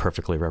won't be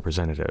perfectly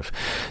representative.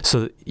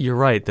 So you're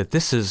right that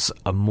this is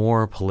a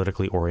more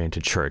politically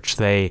oriented church.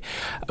 They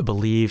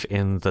believe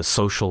in the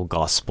social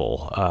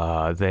gospel.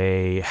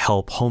 They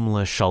help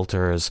homeless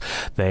shelters.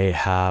 They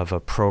have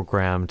a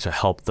program to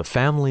help the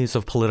families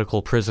of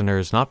political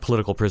prisoners, not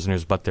political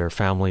prisoners, but their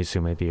families who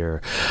maybe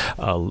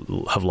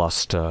have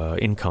lost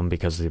income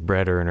because the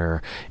bread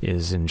earner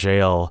is in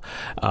jail.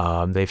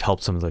 They've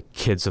helped some of the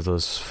kids of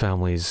those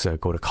families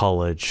go to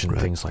college and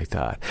things like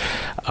that.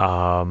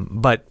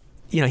 But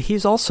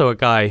he's also a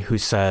guy who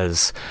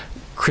says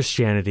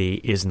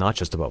Christianity is not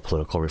just about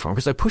political reform,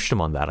 because I pushed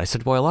him on that. I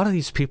said, well, a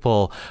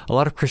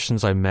lot of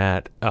Christians I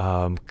met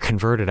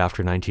converted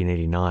after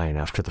 1989,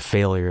 after the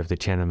failure of the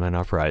Tiananmen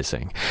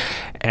uprising.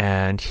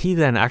 And he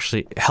then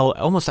actually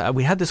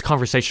we had this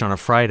conversation on a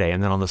Friday,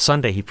 and then on the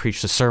Sunday he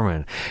preached a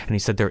sermon, and he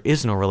said there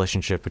is no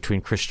relationship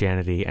between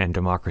Christianity and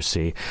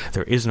democracy.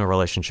 There is no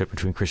relationship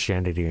between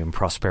Christianity and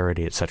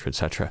prosperity, et cetera, et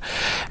cetera.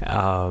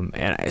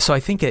 And so I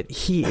think that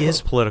he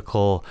is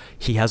political.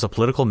 He has a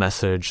political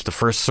message. The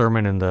first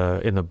sermon in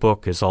the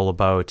book is all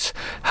about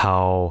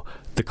how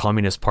the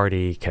Communist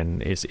Party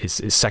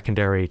is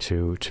secondary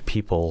to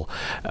people,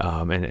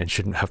 and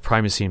shouldn't have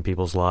primacy in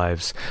people's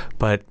lives.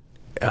 But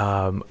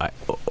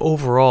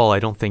overall, I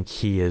don't think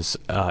he is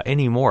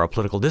any more a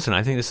political dissident.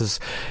 I think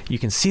you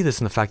can see this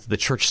in the fact that the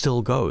church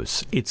still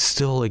goes. It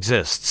still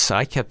exists.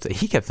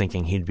 He kept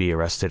thinking he'd be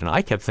arrested, and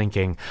I kept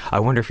thinking,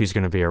 I wonder if he's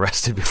going to be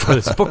arrested before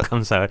this book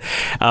comes out.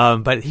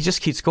 But he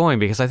just keeps going,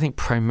 because I think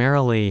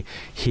primarily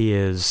he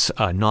is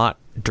not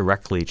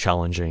directly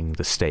challenging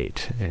the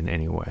state in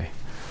any way.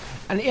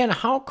 And Ian,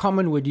 how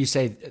common would you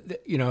say,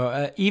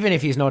 even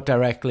if he's not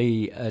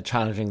directly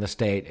challenging the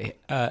state,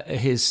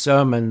 his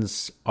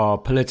sermons are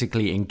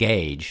politically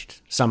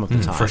engaged some of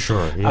the time? For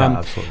sure, yeah,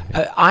 absolutely.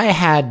 I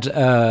had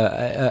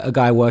a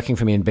guy working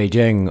for me in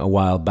Beijing a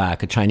while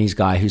back, a Chinese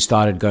guy who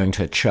started going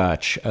to a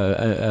church,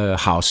 a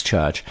house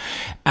church,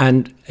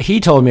 and he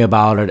told me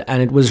about it,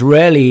 and it was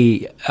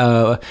really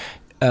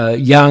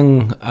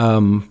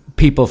young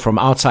people from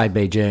outside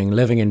Beijing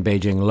living in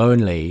Beijing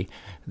lonely.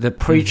 The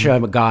preacher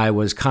guy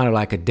was kind of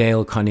like a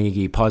Dale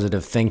Carnegie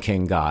positive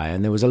thinking guy,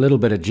 and there was a little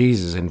bit of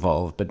Jesus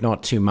involved, but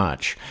not too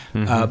much.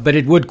 But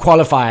it would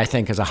qualify, I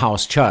think, as a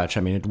house church. I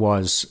mean, it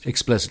was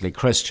explicitly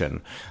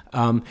Christian.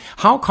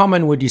 How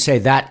common would you say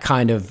that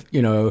kind of,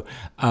 very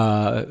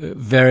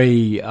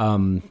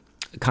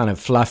kind of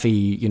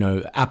fluffy,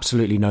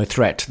 absolutely no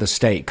threat to the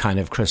state kind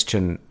of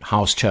Christian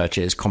house church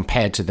is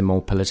compared to the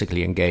more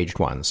politically engaged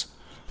ones?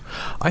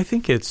 I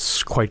think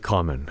it's quite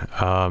common.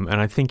 And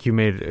I think you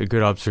made a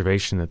good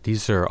observation that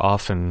these are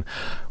often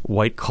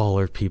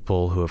white-collar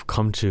people who have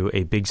come to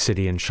a big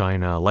city in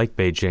China like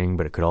Beijing,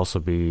 but it could also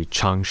be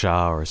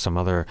Changsha or some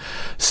other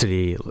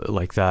city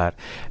like that,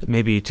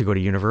 maybe to go to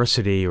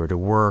university or to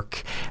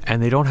work,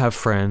 and they don't have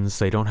friends,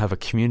 they don't have a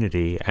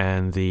community,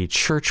 and the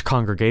church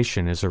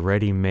congregation is a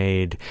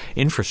ready-made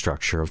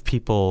infrastructure of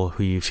people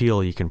who you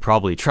feel you can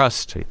probably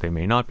trust. They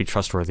may not be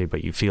trustworthy,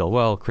 but you feel,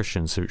 well,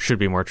 Christians should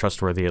be more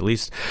trustworthy at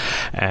least.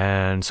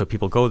 And so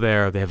people go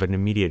there, they have an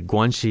immediate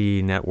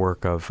guanxi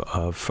network of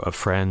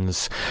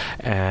friends,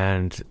 and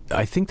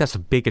I think that's a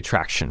big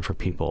attraction for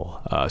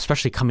people,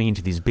 especially coming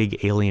into these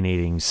big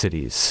alienating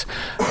cities.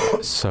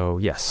 So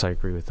yes, I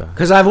agree with that.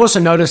 Because I've also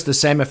noticed the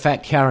same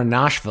effect here in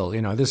Nashville.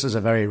 This is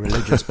a very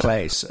religious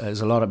place.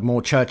 There's a lot of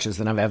more churches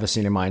than I've ever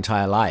seen in my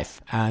entire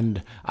life.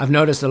 And I've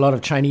noticed a lot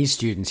of Chinese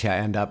students here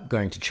end up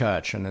going to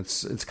church, and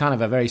it's kind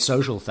of a very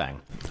social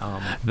thing.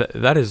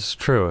 That is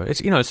true.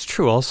 It's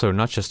true also,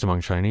 not just among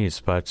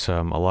Chinese, but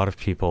a lot of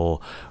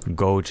people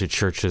go to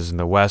churches in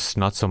the West,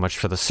 not so much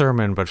for the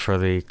sermon, but for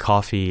the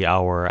coffee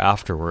hour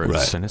afterwards.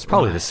 Right. And it's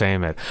probably the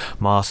same at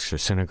mosques or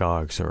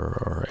synagogues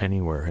or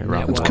anywhere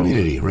around the It's world.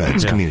 community, right?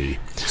 It's community.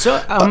 So,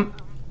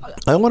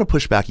 I want to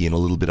push back Ian a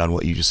little bit on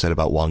what you just said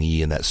about Wang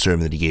Yi and that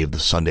sermon that he gave the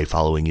Sunday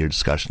following your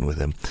discussion with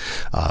him.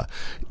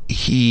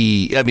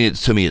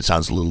 To me, it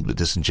sounds a little bit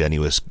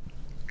disingenuous,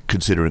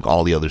 considering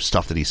all the other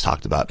stuff that he's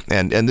talked about.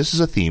 And this is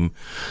a theme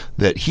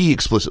that he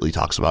explicitly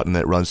talks about and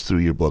that runs through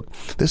your book.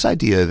 This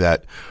idea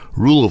that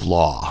rule of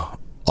law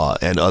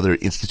and other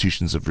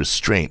institutions of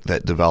restraint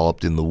that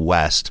developed in the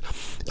West,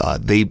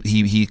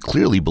 he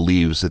clearly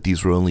believes that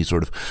these were only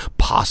sort of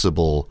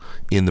possible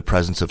in the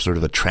presence of sort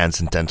of a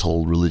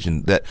transcendental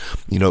religion, that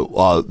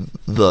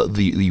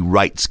the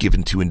rights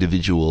given to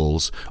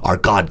individuals are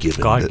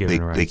God-given.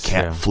 God-given they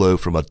can't flow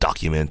from a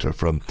document or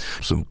from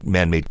some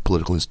man-made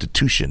political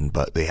institution,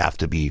 but they have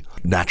to be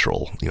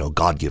natural,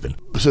 God-given.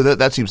 So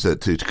that seems to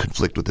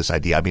conflict with this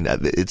idea. I mean,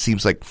 it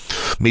seems like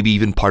maybe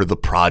even part of the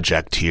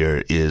project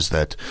here is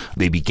that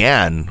they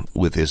began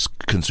with this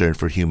concern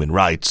for human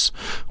rights,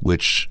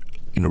 which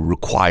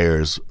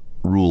requires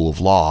rule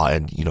of law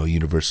and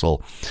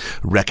universal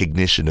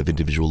recognition of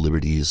individual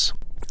liberties.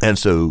 And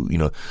so,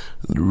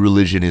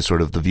 religion is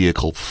sort of the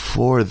vehicle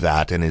for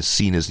that and is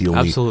seen as the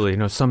only...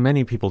 Absolutely.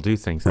 Many people do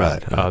think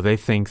that. Right. They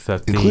think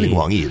that including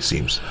Wang Yi, it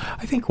seems.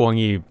 I think Wang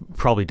Yi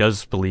probably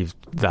does believe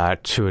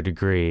that to a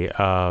degree.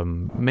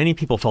 Many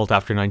people felt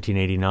after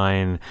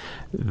 1989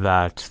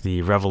 that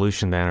the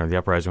revolution then, or the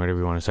uprising, whatever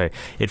you want to say,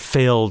 it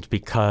failed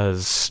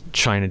because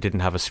China didn't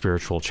have a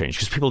spiritual change,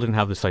 because people didn't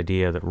have this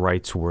idea that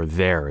rights were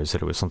theirs,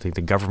 that it was something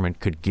the government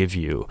could give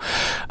you.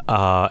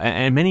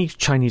 And many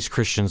Chinese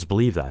Christians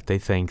believe that. They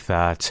think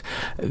that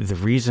the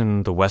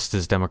reason the West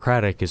is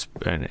democratic is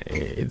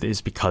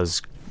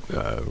because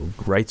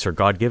rights are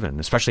God-given,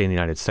 especially in the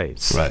United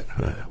States. Right.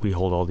 We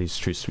hold all these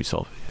truths to be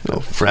self.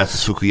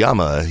 Francis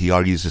Fukuyama, he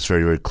argues this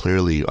very, very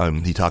clearly.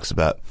 He talks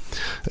about,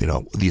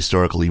 the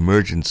historical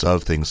emergence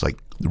of things like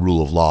the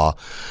rule of law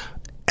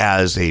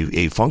as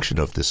a function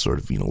of this sort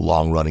of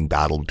long-running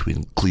battle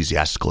between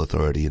ecclesiastical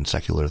authority and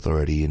secular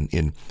authority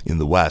in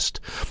the West,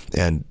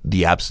 and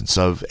the absence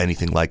of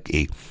anything like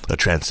a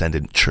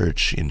transcendent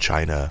church in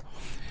China.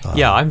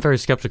 Yeah, I'm very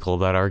skeptical of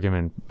that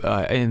argument.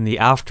 In the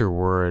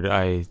afterword,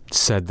 I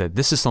said that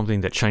this is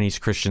something that Chinese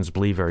Christians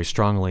believe very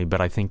strongly,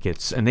 but I think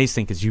they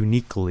think it's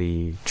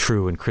uniquely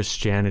true in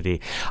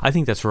Christianity. I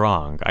think that's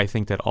wrong. I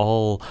think that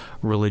all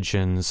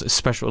religions,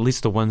 especially at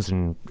least the ones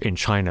in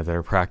China that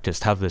are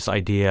practiced, have this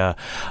idea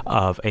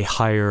of a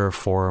higher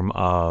form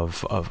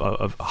of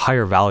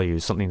higher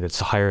values, something that's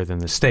higher than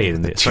the state,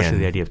 and especially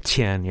the idea of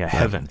Tian,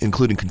 heaven.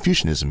 Including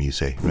Confucianism, you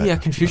say, right? Yeah,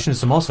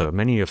 Confucianism also.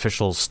 Many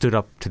officials stood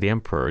up to the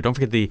emperor. Don't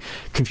forget,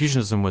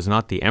 Confucianism was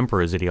not the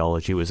emperor's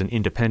ideology, it was an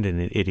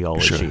independent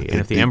ideology. Sure.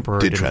 And if the emperor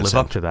didn't live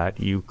up to that,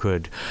 you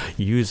could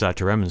use that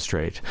to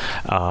remonstrate.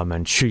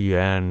 And Qu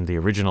Yuan, the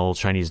original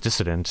Chinese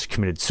dissident,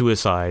 committed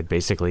suicide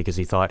basically because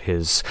he thought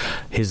his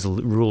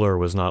ruler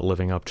was not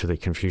living up to the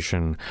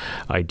Confucian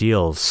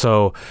ideals.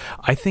 So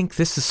I think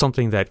this is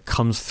something that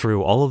comes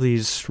through all of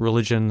these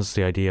religions,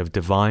 the idea of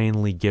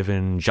divinely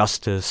given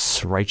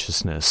justice,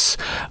 righteousness.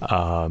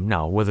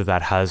 Now, whether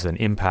that has an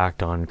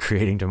impact on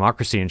creating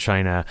democracy in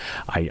China,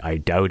 I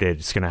doubt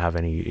it's going to have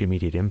any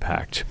immediate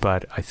impact.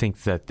 But I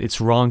think that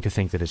it's wrong to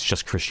think that it's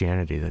just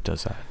Christianity that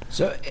does that.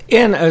 So,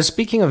 Ian,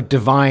 speaking of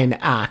divine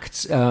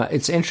acts,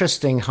 it's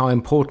interesting how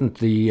important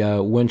the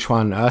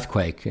Wenchuan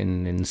earthquake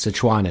in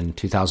Sichuan in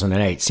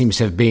 2008 seems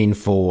to have been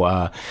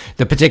for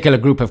the particular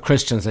group of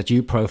Christians that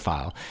you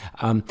profile.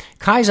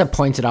 Kaiser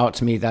pointed out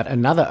to me that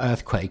another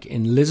earthquake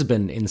in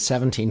Lisbon in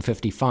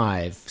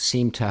 1755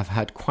 seemed to have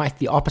had quite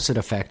the opposite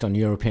effect on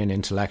European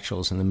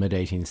intellectuals in the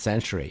mid-18th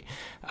century.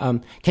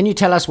 Can you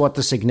tell us what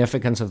the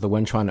significance of the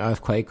Wenchuan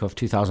earthquake of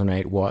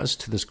 2008 was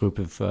to this group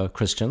of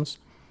Christians?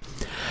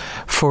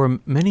 For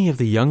many of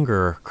the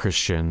younger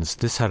Christians,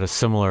 this had a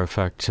similar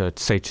effect,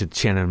 say, to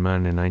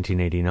Tiananmen in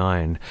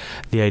 1989.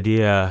 The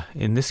idea,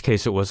 in this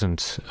case, it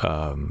wasn't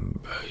a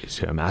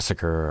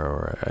massacre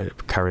or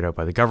carried out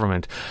by the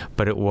government,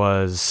 but it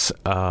was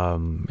a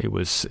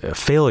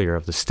failure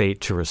of the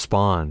state to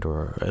respond,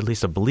 or at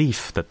least a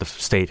belief that the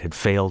state had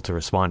failed to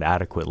respond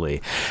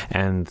adequately.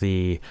 And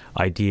the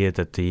idea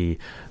that the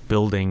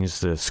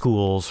buildings, the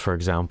schools, for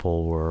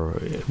example, were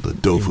the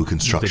Doufu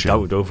construction.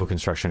 The Doufu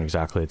construction,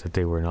 exactly, that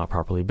they were not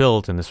properly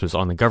built, and this was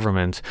on the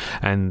government.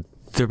 And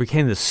there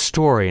became this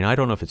story, and I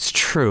don't know if it's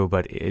true,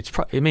 but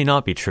it may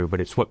not be true,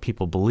 but it's what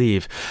people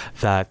believe,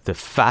 that the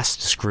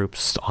fastest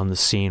groups on the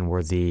scene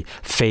were the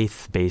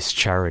faith-based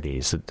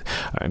charities.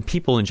 And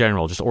people in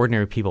general, just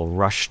ordinary people,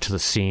 rushed to the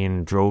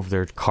scene, drove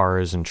their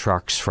cars and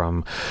trucks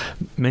from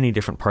many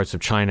different parts of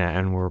China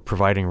and were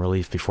providing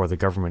relief before the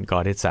government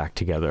got its act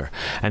together.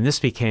 And this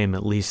became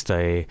at least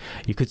I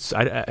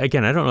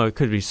don't know, it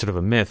could be sort of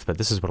a myth, but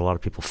this is what a lot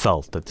of people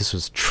felt, that this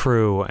was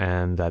true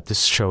and that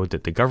this showed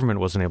that the government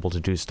wasn't able to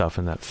do stuff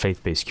and that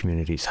faith-based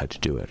communities had to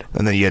do it.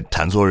 And then you had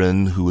Tan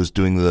Zuoren, who was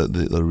doing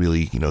the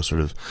really, sort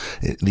of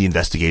the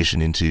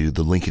investigation into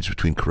the linkage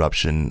between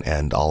corruption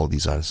and all of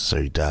these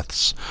unnecessary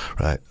deaths,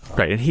 right?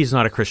 Right, and he's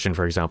not a Christian,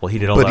 for example. He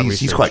did all that research. But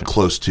he's quite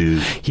close to...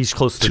 He's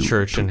close to the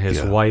church, and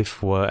his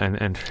wife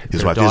and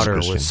his their daughter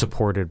was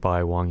supported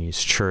by Wang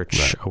Yi's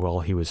church while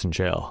he was in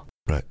jail.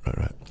 Right.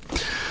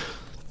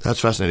 That's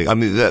fascinating. I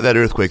mean, that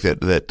earthquake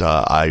that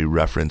I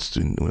referenced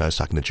when I was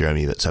talking to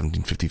Jeremy, that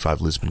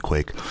 1755 Lisbon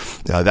quake,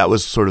 that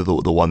was sort of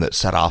the one that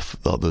set off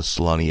the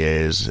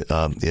Solaniers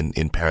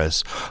in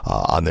Paris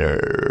on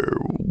their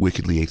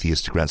wickedly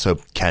atheistic rant. So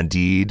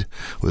Candide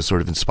was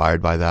sort of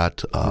inspired by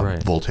that.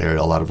 Voltaire,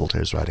 a lot of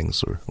Voltaire's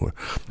writings were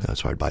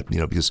inspired by,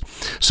 because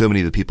so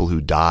many of the people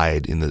who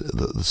died in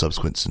the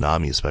subsequent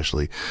tsunami,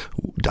 especially,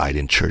 died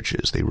in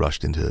churches. They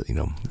rushed into,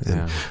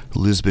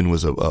 Lisbon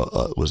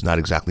was not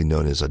exactly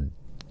known as a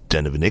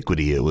den of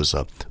iniquity. It was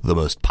the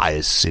most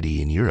pious city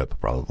in Europe,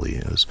 probably.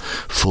 It was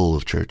full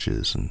of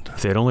churches. And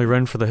if they'd only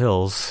run for the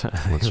hills,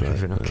 that's right.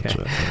 That's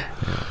right.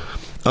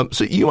 Yeah.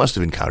 So you must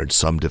have encountered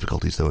some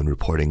difficulties, though, in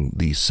reporting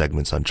these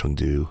segments on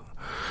Chengdu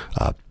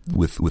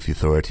with the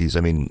authorities. I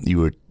mean, you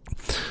were...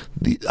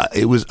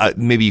 it was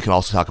maybe you can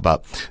also talk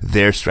about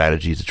their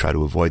strategy to try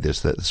to avoid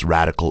this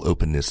radical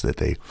openness that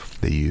they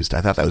used.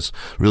 I thought that was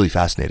really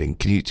fascinating.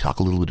 Can you talk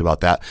a little bit about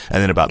that,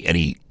 and then about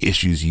any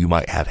issues you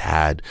might have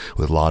had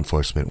with law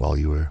enforcement while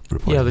you were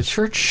reporting? Yeah, the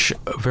church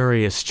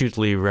very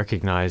astutely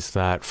recognized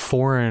that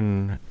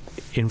foreign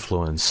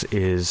influence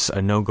is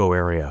a no-go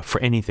area for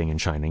anything in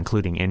China,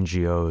 including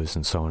NGOs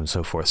and so on and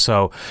so forth.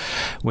 So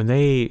when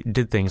they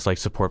did things like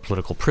support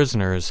political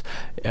prisoners,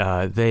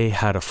 they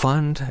had a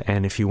fund,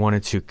 and if you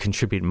wanted to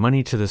contribute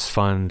money to this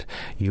fund,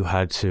 you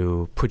had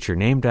to put your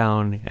name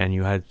down, and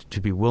you had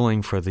to be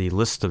willing for the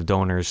list of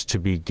donors to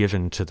be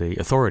given to the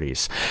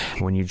authorities.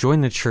 When you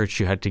joined the church,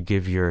 you had to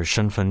give your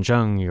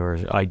shenfenzheng, your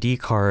ID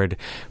card,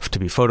 to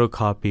be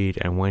photocopied,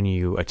 and when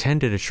you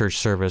attended a church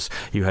service,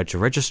 you had to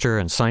register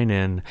and sign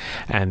in.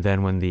 And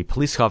then when the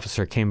police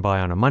officer came by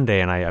on a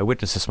Monday, and I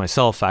witnessed this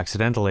myself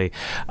accidentally,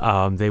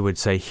 they would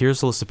say,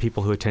 here's a list of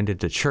people who attended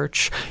the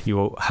church. You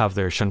will have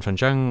their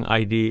shenfenzheng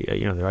ID,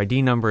 their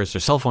ID numbers, their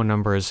cell phone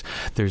numbers.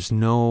 There's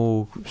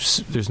no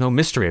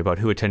mystery about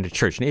who attended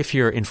church. And if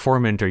your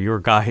informant or your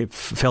guy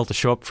failed to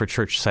show up for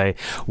church, say,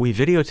 we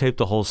videotaped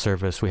the whole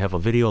service. We have a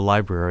video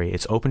library.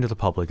 It's open to the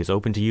public. It's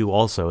open to you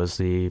also as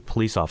the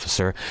police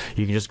officer.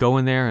 You can just go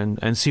in there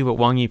and see what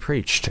Wang Yi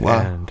preached. Wow.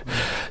 And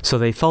so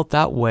they felt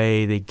that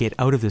way they get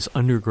out of this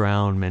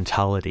underground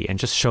mentality and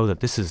just show that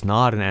this is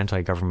not an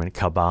anti-government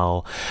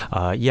cabal.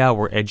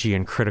 We're edgy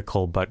and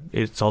critical, but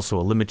it's also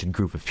a limited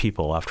group of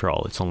people. After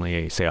all, it's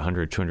only, say,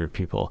 100, 200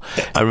 people.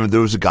 I remember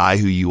there was a guy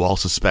who you all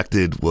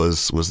suspected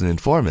was an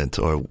informant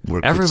or worked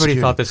with Everybody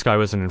security. thought this guy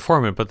was an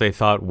informant, but they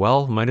thought,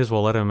 well, might as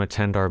well let him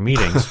attend our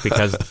meetings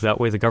because that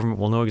way the government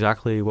will know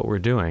exactly what we're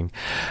doing.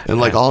 And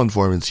like all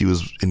informants, he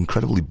was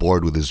incredibly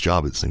bored with his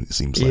job, it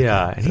seems like.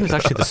 Yeah, and he was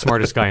actually the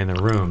smartest guy in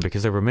the room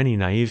because there were many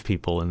naive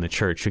people in the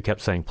church who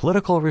kept saying,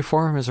 political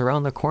reform is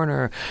around the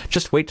corner.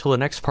 Just wait till the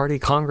next party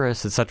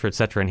Congress, et cetera, et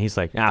cetera. And he's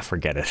like,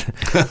 forget it.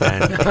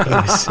 And he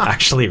was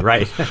actually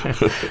right.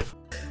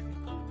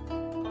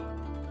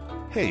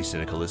 Hey,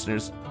 Sinica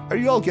listeners, are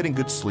you all getting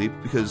good sleep?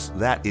 Because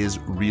that is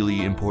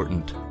really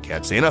important.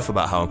 Can't say enough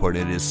about how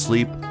important it is.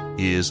 Sleep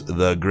is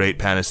the great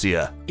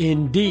panacea.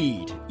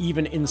 Indeed.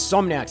 Even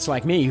insomniacs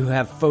like me who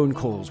have phone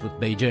calls with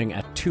Beijing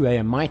at 2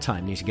 a.m. my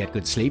time need to get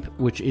good sleep,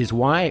 which is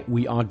why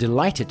we are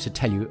delighted to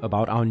tell you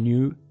about our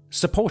new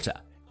supporter,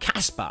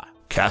 Casper.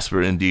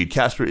 Casper, indeed.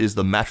 Casper is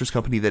the mattress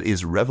company that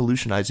is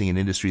revolutionizing an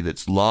industry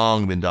that's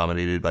long been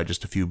dominated by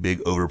just a few big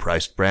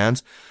overpriced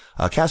brands.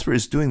 Casper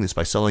is doing this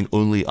by selling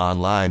only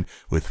online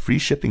with free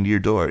shipping to your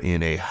door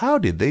in a how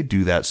did they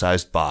do that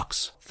sized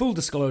box. Full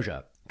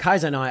disclosure,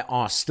 Kaiser and I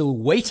are still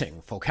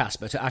waiting for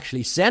Casper to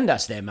actually send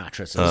us their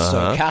mattresses.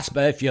 So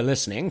Casper, if you're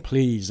listening,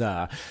 please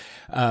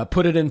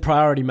put it in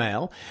priority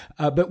mail.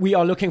 But we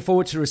are looking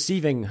forward to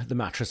receiving the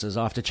mattresses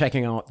after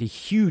checking out the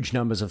huge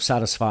numbers of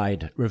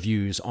satisfied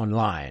reviews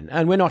online.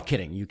 And we're not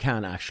kidding. You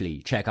can actually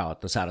check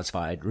out the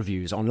satisfied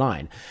reviews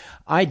online.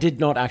 I did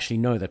not actually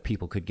know that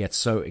people could get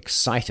so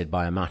excited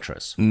by a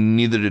mattress.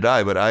 Neither did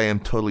I, but I am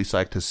totally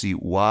psyched to see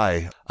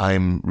why.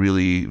 I'm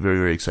really very,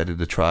 very excited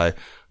to try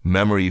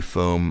memory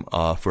foam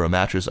for a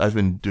mattress. I've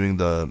been doing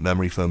the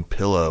memory foam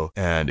pillow,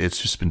 and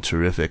it's just been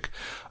terrific.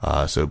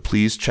 So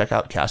please check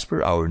out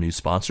Casper, our new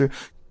sponsor.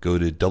 Go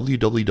to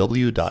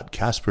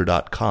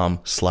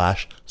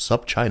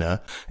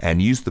www.casper.com/SupChina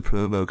and use the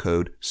promo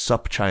code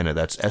SupChina,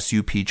 that's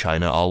S-U-P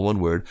China, all one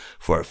word,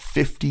 for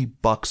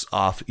 $50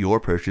 off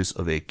your purchase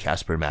of a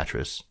Casper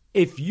mattress.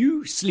 If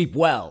you sleep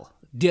well,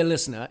 dear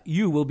listener,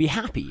 you will be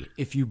happy.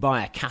 If you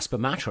buy a Casper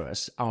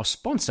mattress, our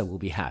sponsor will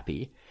be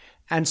happy.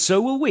 And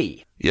so will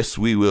we. Yes,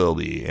 we will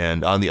be.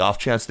 And on the off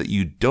chance that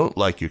you don't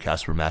like your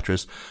Casper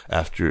mattress,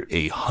 after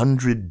a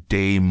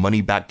 100-day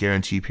money-back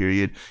guarantee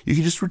period, you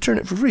can just return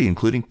it for free,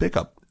 including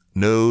pickup.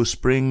 No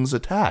springs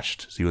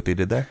attached. See what they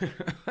did there?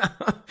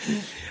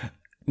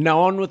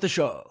 Now on with the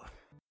show.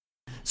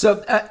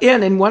 So,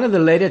 Ian, in one of the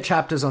later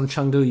chapters on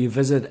Chengdu, you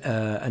visit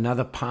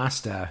another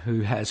pastor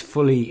who has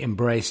fully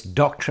embraced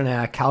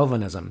doctrinaire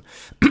Calvinism.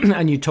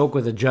 And you talk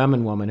with a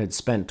German woman who'd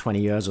spent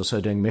 20 years or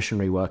so doing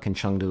missionary work in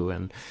Chengdu,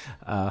 and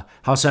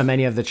how so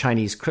many of the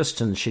Chinese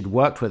Christians she'd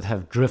worked with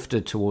have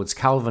drifted towards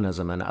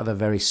Calvinism and other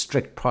very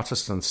strict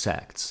Protestant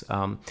sects.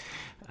 And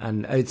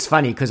it's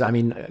funny because, I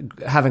mean,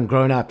 having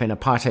grown up in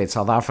apartheid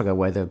South Africa,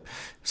 where the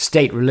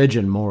state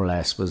religion, more or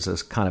less, was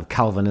this kind of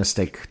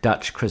Calvinistic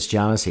Dutch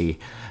Christianity,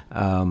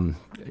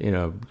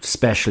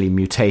 specially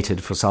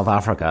mutated for South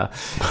Africa.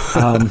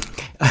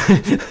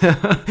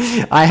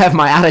 I have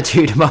my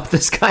attitude about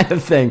this kind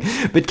of thing.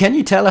 But can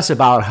you tell us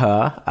about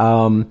her,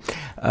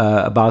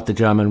 about the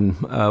German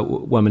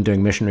woman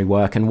doing missionary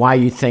work, and why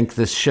you think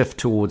this shift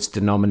towards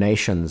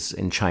denominations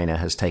in China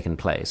has taken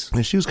place?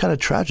 And she was kind of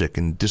tragic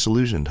and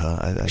disillusioned,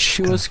 huh?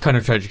 She was kind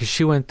of tragic because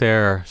she went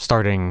there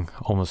starting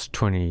almost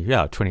 20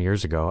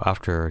 years ago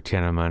after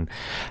Tiananmen,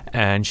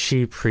 and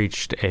she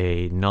preached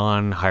a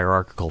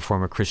non-hierarchical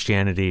form of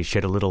Christianity. She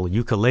had a little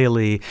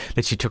ukulele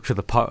that she took to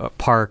the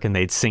park, and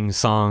they'd sing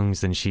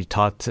songs, and she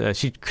taught,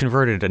 she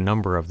converted a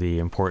number of the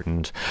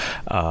important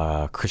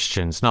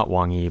Christians, not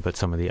Wang Yi, but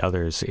some of the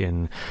others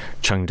in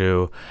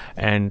Chengdu,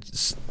 and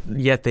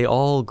yet they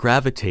all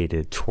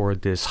gravitated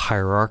toward this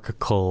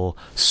hierarchical,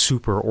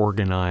 super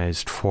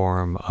organized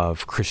form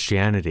of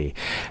Christianity.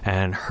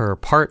 And her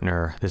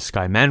partner, this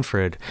guy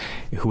Manfred,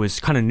 who was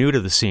kind of new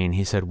to the scene,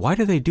 he said, why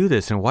do they do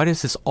this, and why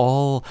does this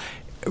all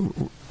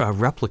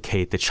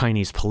replicate the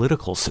Chinese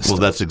political system?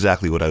 Well, that's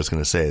exactly what I was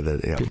going to say.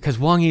 Because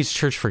Wang Yi's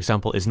church, for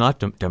example, is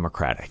not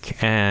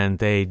democratic, and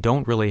they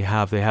don't really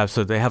have. They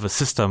have a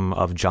system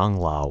of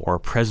Zhanglao or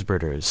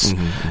presbyters,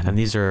 and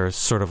these are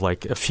sort of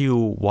like a few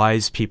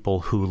wise people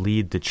who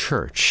lead the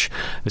church.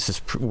 This is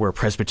where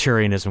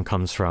Presbyterianism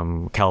comes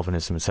from,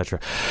 Calvinism,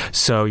 etc.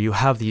 So you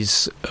have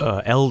these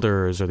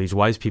elders or these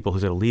wise people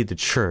who's going to lead the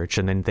church,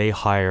 and then they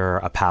hire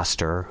a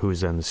pastor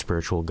who's then the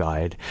spiritual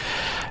guide.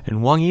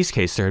 In Wang Yi's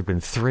case, there had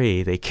been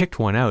 3. They kicked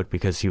one out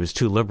because he was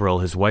too liberal.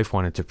 His wife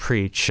wanted to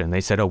preach, and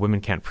they said, "Oh,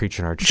 women can't preach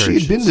in our church." She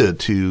had been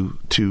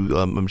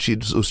she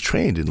was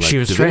trained in she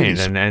was divinities.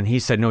 trained, and he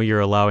said, "No,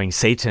 you're allowing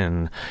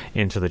Satan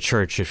into the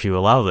church if you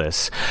allow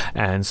this."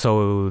 And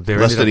so there,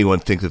 lest anyone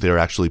think that they're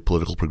actually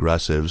political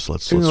progressives.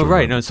 Let's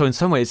right. No, so in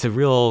some ways, it's a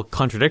real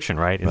contradiction,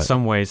 right? In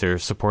some ways, they're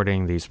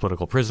supporting these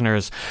political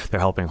prisoners, they're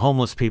helping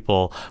homeless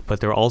people,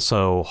 but they're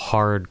also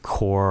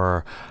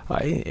hardcore,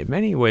 in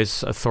many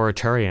ways,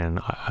 authoritarian.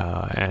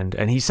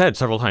 And he said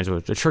several times,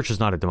 the church is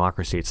not a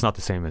democracy. It's not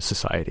the same as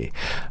society.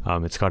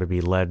 It's got to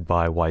be led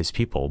by wise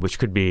people, which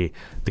could be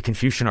the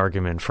Confucian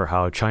argument for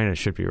how China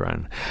should be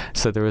run.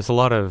 So there was a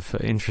lot of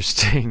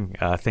interesting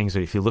things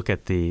if you look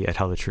at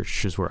how the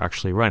churches were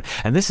actually run.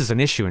 And this is an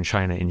issue in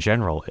China in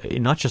general,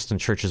 not just in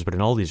churches, but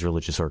in all these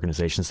religious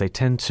organizations. They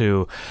tend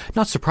to,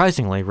 not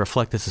surprisingly,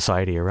 reflect the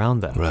society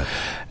around them. Right.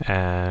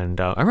 And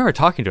I remember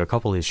talking to a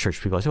couple of these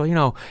church people. I said,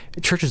 well,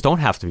 churches don't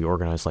have to be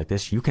organized like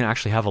this. You can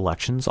actually have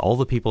elections. All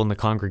the people in the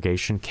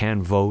congregation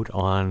can vote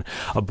on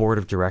a board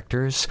of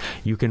directors.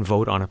 You can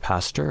vote on a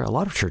pastor. A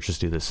lot of churches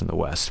do this in the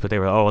West, but they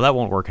were, that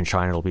won't work in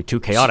China. It'll be too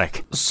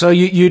chaotic. So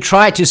you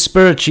try to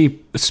spiritually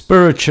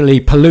spiritually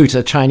pollute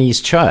a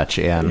Chinese church,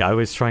 Ian. Yeah, I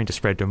was trying to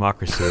spread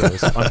democracy. It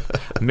was a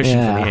mission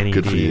for the NED.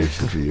 Good for you.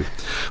 Good for you.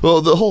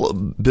 Well, the whole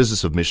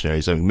business of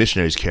missionaries, I mean,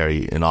 missionaries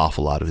carry an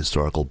awful lot of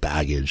historical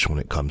baggage when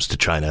it comes to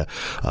China.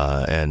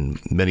 And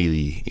many of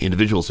the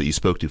individuals that you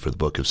spoke to for the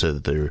book have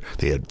said that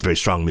they had very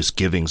strong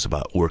misgivings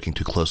about working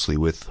too closely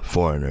with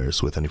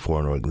foreigners, with any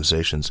foreign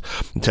organizations.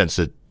 It tends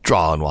to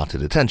draw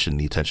unwanted attention,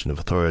 the attention of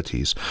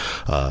authorities,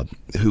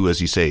 who, as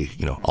you say,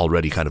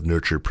 already kind of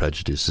nurture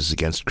prejudices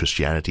against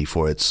Christianity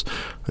for its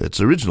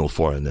original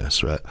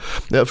foreignness, right?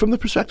 Now, from the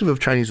perspective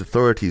of Chinese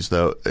authorities,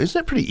 though, isn't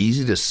it pretty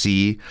easy to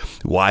see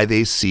why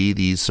they see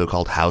these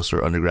so-called house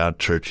or underground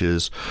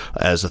churches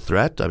as a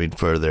threat? I mean,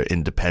 for their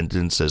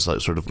independence, as like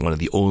sort of one of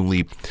the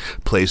only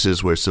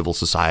places where civil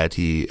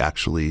society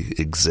actually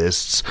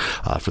exists,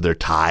 for their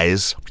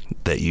ties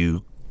that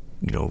you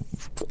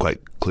quite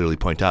clearly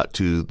point out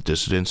to the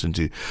dissidents and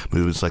to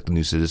movements like the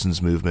New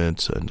Citizens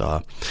Movement and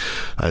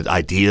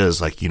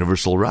ideas like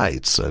universal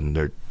rights and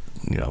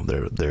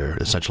their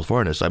essential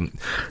foreigners.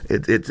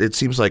 It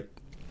seems like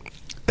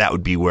that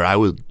would be where I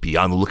would be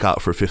on the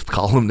lookout for fifth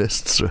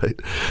columnists, right?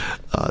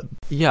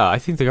 Yeah, I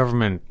think the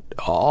government.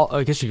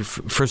 I guess you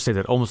could first say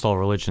that almost all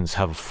religions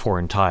have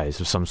foreign ties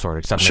of some sort,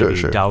 except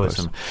maybe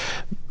Taoism.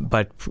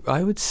 But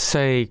I would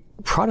say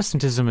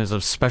Protestantism is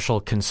of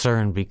special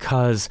concern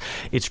because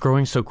it's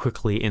growing so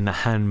quickly in the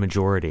Han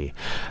majority.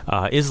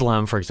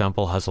 Islam, for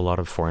example, has a lot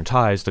of foreign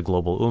ties, the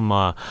global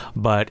Ummah,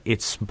 but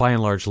it's by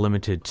and large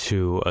limited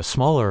to a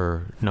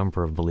smaller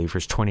number of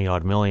believers,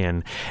 20-odd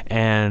million,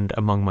 and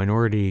among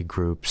minority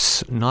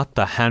groups, not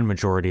the Han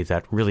majority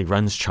that really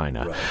runs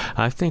China. Right.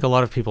 I think a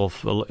lot of people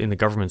in the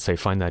government, say,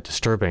 find that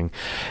disturbing.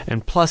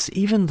 And plus,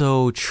 even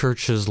though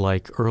churches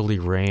like Early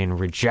Rain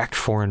reject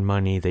foreign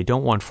money, they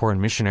don't want foreign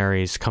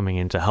missionaries coming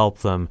in to help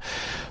them,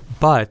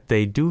 but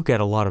they do get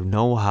a lot of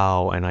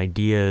know-how and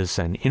ideas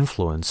and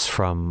influence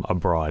from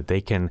abroad. They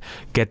can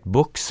get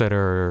books that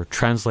are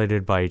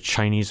translated by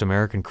Chinese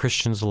American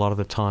Christians a lot of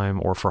the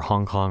time, or for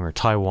Hong Kong or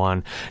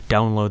Taiwan,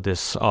 download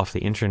this off the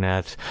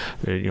internet,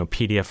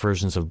 PDF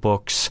versions of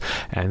books,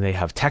 and they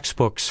have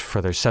textbooks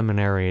for their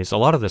seminaries. A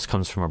lot of this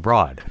comes from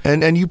abroad.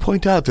 And you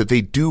point out that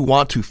they do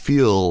want to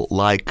feel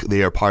like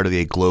they are part of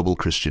a global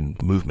Christian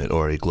movement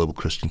or a global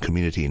Christian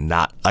community,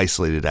 not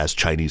isolated as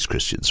Chinese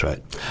Christians,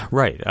 right?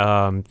 Right.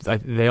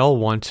 They all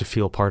want to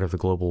feel part of the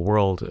global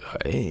world.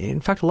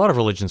 In fact, a lot of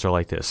religions are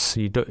like this.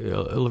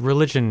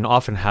 Religion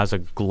often has a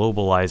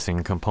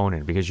globalizing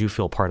component because you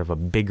feel part of a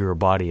bigger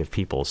body of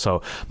people.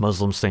 So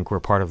Muslims think we're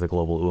part of the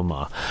global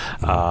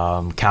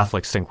Ummah.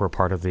 Catholics think we're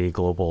part of the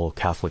global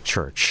Catholic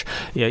Church.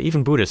 Yeah,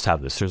 even Buddhists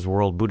have this. There's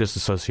World Buddhist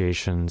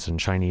Associations, and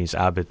Chinese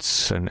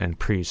abbots and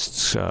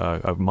priests,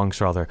 monks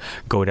rather,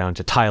 go down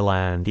to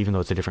Thailand, even though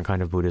it's a different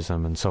kind of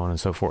Buddhism, and so on and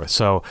so forth.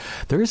 So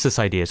there is this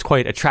idea. It's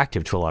quite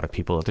attractive to a lot of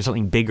people that there's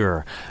something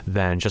bigger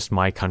than just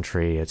my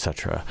country,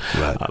 etc.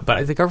 Right.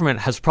 But the government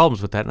has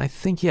problems with that, and I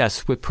think,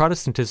 yes, with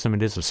Protestantism,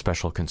 it is of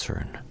special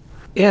concern.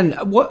 And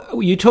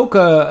you talk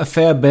a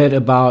fair bit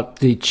about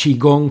the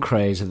Qigong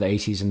craze of the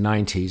 80s and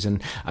 90s.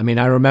 And I mean,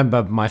 I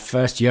remember my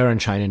first year in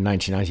China in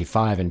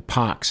 1995 in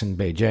parks in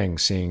Beijing,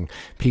 seeing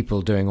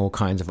people doing all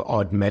kinds of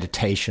odd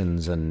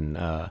meditations and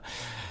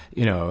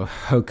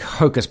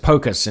hocus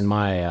pocus in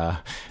my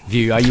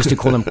view. I used to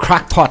call them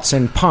crackpots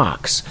in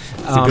parks.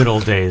 The good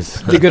old days.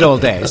 The good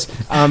old days.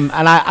 And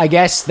I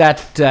guess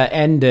that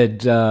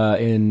ended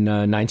in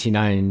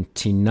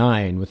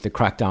 1999 with the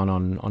crackdown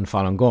on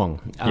Falun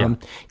Gong.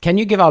 Can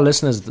you give our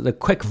listeners the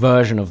quick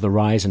version of the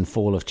rise and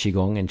fall of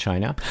Qigong in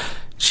China?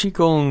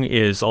 Qigong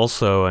is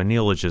also a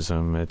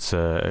neologism. It's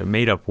a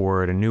made-up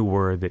word, a new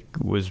word that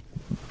was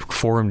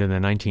formed in the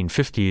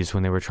 1950s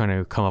when they were trying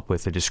to come up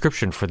with a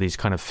description for these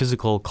kind of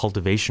physical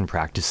cultivation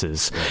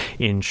practices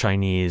in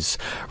Chinese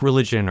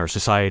religion or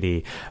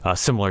society,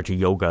 similar to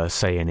yoga,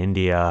 say, in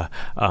India,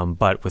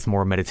 but with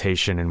more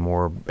meditation and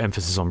more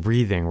emphasis on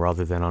breathing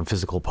rather than on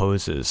physical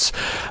poses.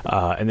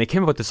 And they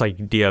came up with this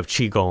idea of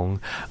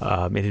Qigong.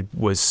 It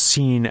was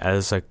seen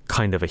as a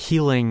kind of a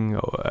healing,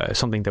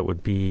 something that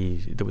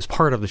was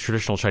part of the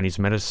traditional Chinese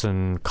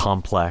medicine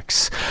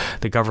complex.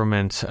 The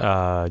government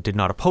did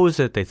not oppose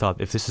it. They thought,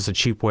 if this is a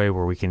cheap way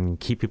where we can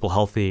keep people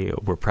healthy,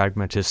 we're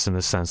pragmatists in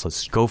this sense,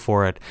 let's go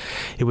for it.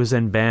 It was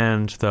then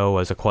banned, though,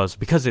 as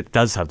because it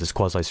does have this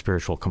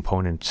quasi-spiritual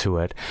component to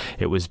it.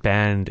 It was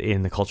banned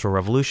in the Cultural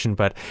Revolution,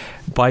 but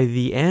by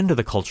the end of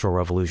the Cultural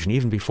Revolution,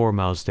 even before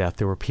Mao's death,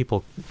 there were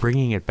people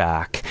bringing it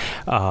back,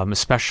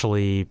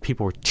 especially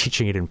people were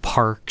teaching it in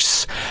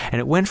parks, and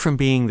it went from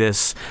being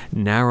this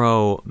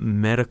narrow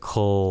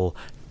medical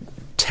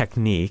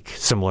technique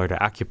similar to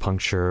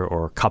acupuncture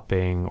or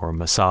cupping or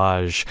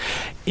massage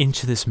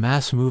into this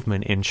mass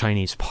movement in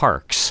Chinese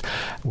parks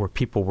where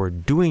people were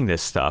doing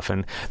this stuff.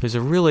 And there's a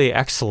really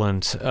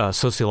excellent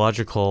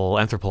sociological,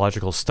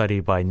 anthropological study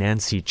by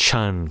Nancy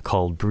Chen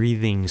called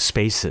Breathing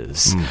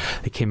Spaces.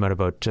 It came out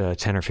about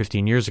 10 or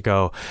 15 years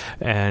ago,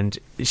 and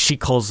she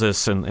calls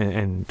this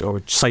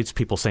or cites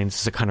people saying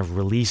this is a kind of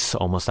release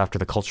almost after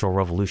the Cultural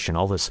Revolution,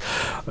 all this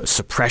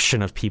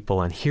suppression of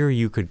people, and here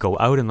you could go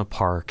out in the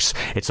parks.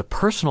 It's a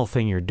personal personal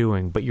thing you're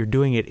doing, but you're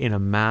doing it in a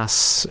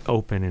mass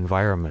open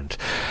environment.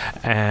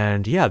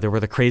 And yeah, there were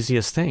the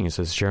craziest things,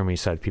 as Jeremy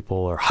said.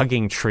 People are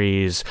hugging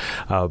trees,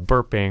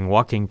 burping,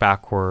 walking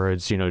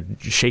backwards,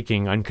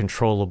 shaking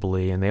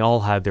uncontrollably, and they all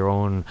had their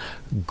own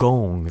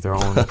gong, their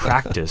own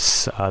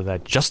practice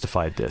that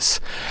justified this.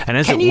 And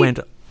as went,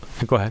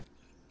 go ahead.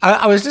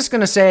 I was just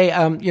going to say,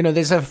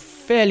 there's a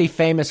fairly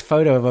famous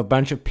photo of a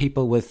bunch of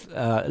people with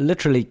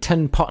literally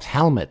tin pot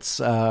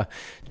helmets.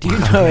 Do you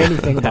know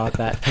anything about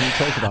that? Can you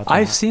talk about that?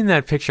 I've seen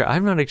that picture.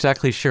 I'm not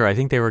exactly sure. I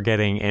think they were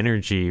getting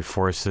energy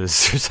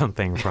forces or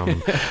something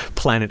from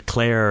Planet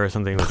Claire or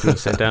something that was being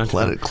sent down.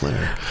 Planet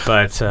Claire.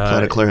 But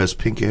Planet Claire has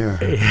pink hair.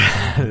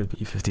 Yeah,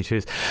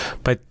 B-52s.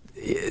 But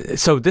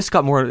so it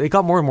got more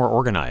and more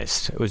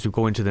organized. As we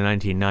go into the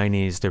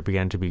 1990s, there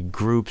began to be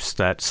groups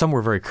that some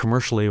were very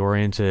commercially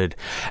oriented,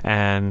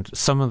 and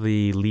some of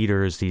the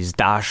leaders, these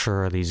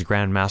dashi, these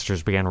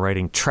grandmasters, began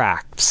writing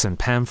tracts and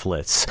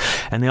pamphlets,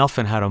 and they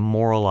often had a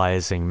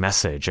moralizing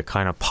message, a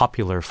kind of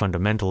popular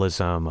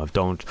fundamentalism of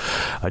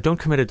don't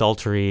commit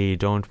adultery,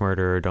 don't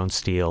murder, don't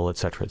steal,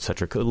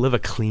 etc., live a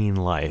clean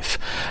life.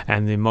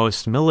 And the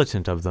most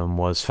militant of them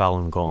was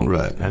Falun Gong.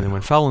 Right. And then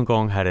when Falun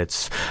Gong had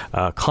its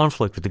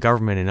conflict with the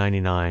government in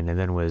 99 and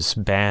then was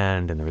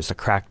banned and there was a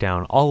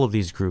crackdown, all of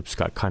these groups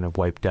got kind of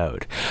wiped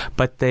out.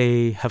 But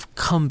they have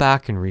come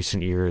back in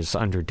recent years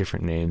under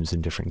different names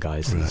and different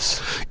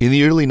guises. Right. In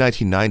the early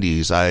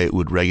 1990s, I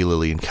would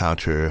regularly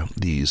encounter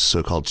these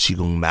so-called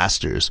Qigong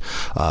masters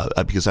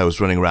because I was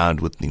running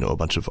around with a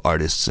bunch of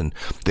artists, and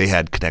they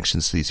had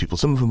connections to these people,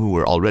 some of them who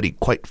were already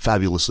quite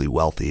fabulously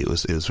wealthy. It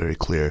was very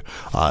clear.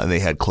 And they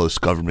had close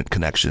government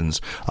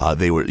connections.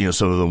 They were,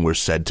 some of them were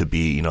said to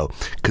be,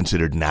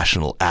 considered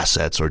national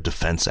assets or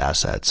defense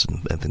assets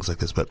and things like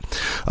this, but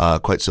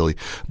quite silly.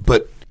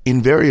 But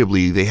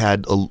invariably, they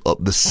had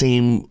the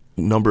same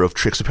number of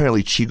tricks.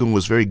 Apparently, Qigong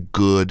was very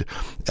good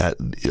at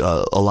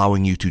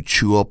allowing you to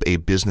chew up a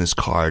business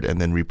card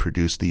and then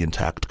reproduce the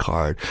intact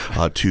card,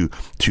 to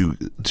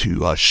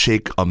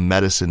shake a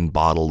medicine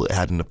bottle that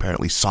had an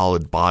apparently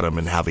solid bottom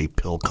and have a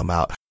pill come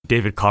out.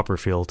 David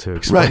Copperfield to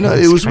explain. Right, no,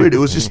 it was weird. It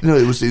was just,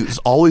 it was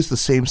always the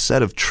same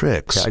set of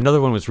tricks. Yeah,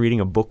 another one was reading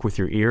a book with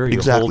your ear. You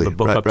exactly. hold the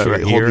book up to your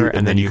ear,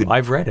 and then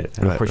I've read it.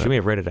 And of course, you may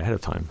have read it ahead of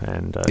time.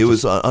 And it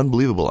was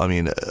unbelievable. I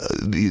mean,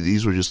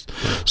 these were just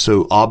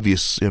so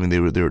obvious. I mean,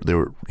 they were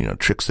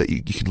tricks that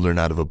you could learn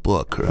out of a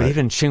book. Right? But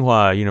even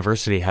Tsinghua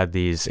University had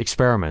these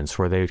experiments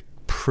where they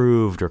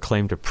proved or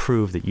claimed to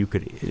prove that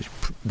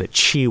that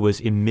qi was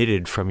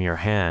emitted from your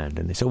hand,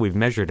 and they said we've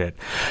measured it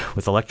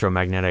with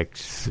electromagnetic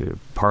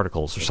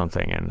particles or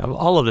something, and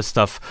all of this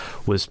stuff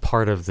was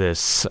part of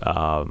this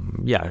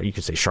you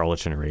could say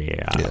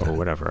charlatanry or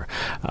whatever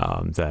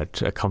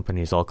that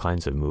accompanies all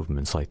kinds of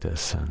movements like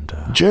this. And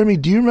Jeremy,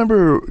 do you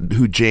remember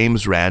who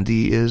James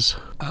Randi is?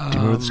 Do you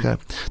remember this guy?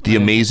 The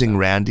Amazing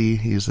Randi.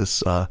 He's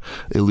this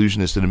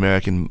illusionist, an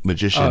American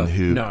magician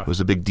who was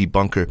a big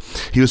debunker.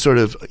 He was sort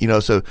of,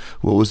 so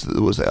what was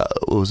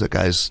that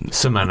guy's?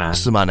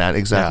 Simanan,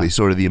 exactly. Yeah.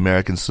 Sort of the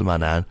American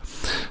Simanan.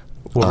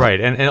 Well,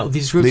 right, and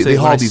these groups they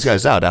hauled these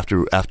guys out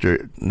after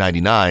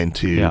 99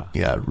 to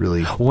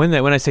really. When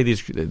I say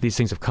these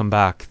things have come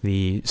back,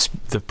 the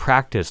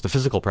practice, the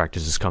physical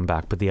practice has come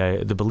back, but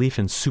the belief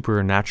in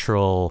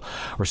supernatural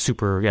or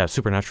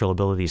supernatural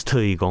abilities,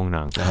 特异功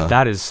能,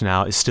 that is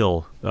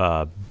still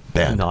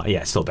banned.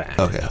 Still banned.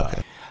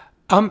 Okay.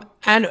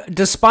 And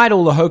despite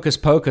all the hocus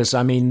pocus,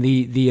 I mean,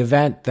 the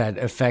event that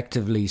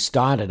effectively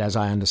started, as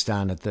I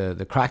understand it,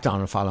 the crackdown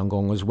on Falun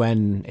Gong was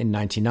when, in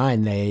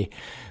 99, they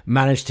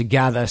managed to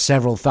gather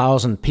several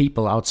thousand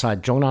people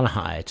outside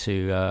Zhongnanhai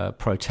to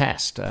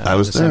protest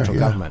the central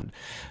government.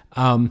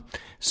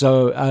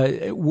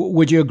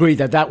 Would you agree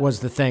that was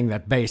the thing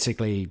that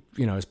basically,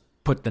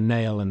 put the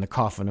nail in the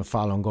coffin of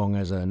Falun Gong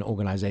as an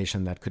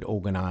organization that could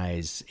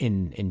organize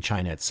in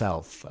China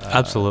itself?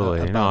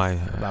 Absolutely.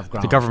 Above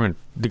ground.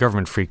 The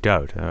government freaked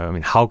out. I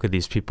mean, how could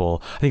these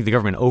people? I think the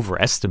government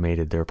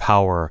overestimated their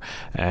power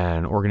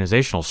and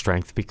organizational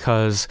strength,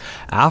 because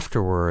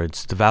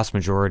afterwards, the vast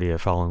majority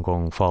of Falun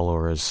Gong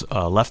followers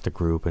left the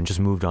group and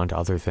just moved on to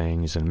other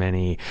things, and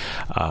many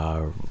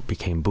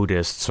became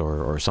Buddhists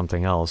or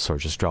something else, or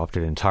just dropped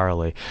it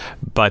entirely.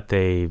 But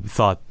they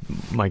thought,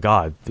 my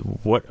God,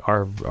 what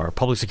our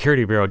Public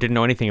Security Bureau didn't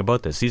know anything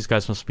about this. These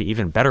guys must be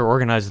even better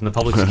organized than the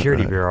Public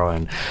Security Bureau,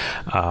 and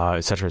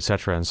et cetera, et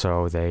cetera. And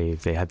so they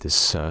had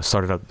this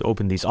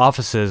opened these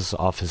offices,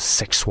 Office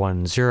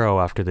 610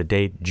 after the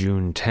date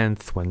June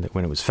 10th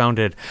when it was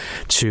founded,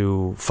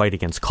 to fight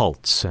against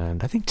cults.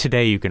 And I think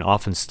today you can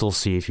often still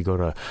see, if you go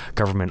to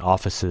government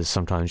offices,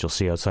 sometimes you'll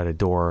see outside a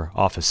door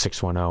Office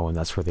 610, and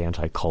that's where the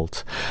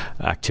anti-cult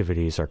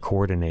activities are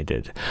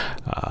coordinated.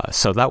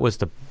 So that was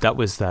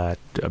that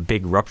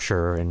big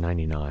rupture in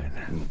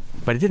 99.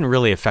 But it didn't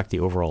really affect the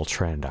overall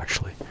trend,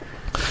 actually.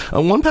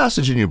 One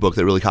passage in your book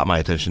that really caught my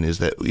attention is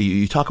that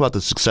you talk about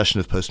the succession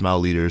of post-Mao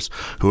leaders,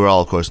 who are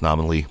all, of course,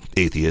 nominally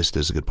atheist,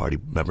 as a good party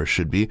member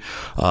should be.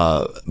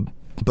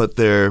 but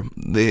they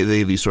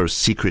have these sort of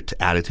secret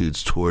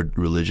attitudes toward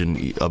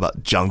religion.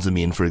 About Jiang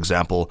Zemin, for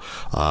example,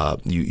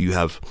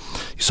 you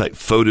cite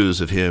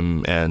photos of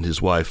him and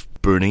his wife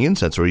burning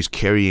incense, or he's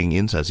carrying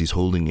incense. He's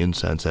holding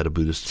incense at a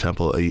Buddhist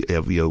temple. You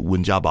have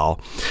Wen Jiabao,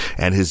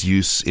 and his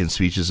use in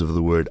speeches of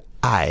the word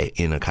 "I"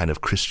 in a kind of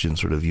Christian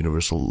sort of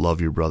universal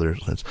love your brother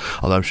sense.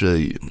 Although I'm sure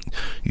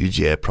Yu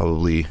Jie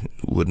probably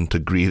wouldn't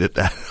agree that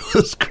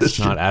was Christian. It's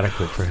not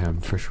adequate for him,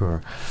 for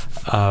sure.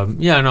 I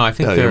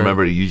think I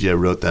remember Yu Jie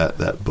wrote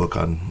that book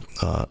on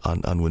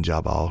Wen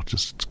Jiabao,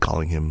 just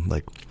calling him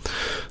like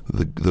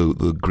the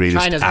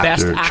greatest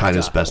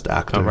China's best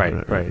actor. Oh,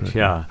 right,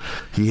 yeah.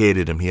 He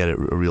hated him. He had a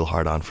real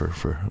hard on for.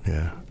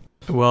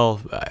 Well,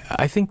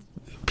 I think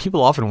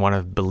people often want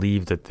to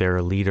believe that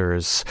their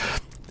leaders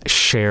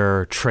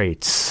share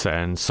traits,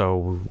 and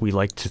so we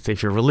like to.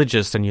 If you're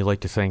religious, then you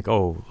like to think,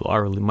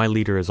 my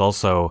leader is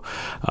also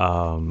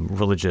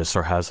religious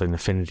or has an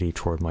affinity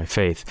toward my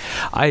faith.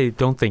 I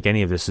don't think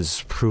any of this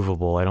is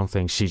provable. I don't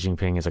think Xi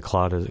Jinping is a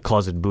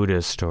closet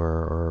Buddhist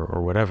or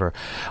whatever.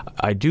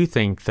 I do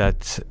think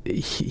that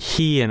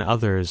he and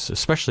others,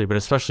 especially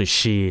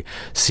Xi,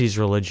 sees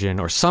religion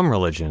or some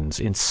religions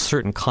in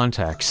certain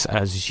contexts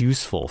as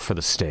useful for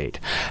the state,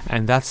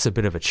 and that's a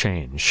bit of a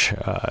change.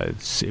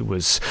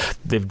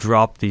 They've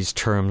dropped these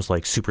terms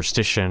like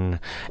superstition,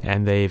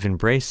 and they've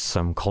embraced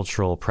some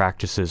cultural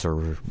practices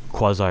or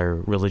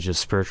quasi-religious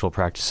spiritual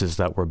practices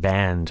that were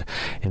banned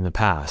in the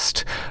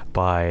past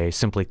by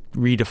simply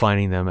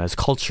redefining them as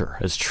culture,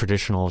 as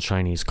traditional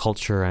Chinese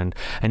culture, and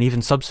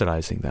even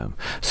subsidizing them.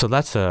 So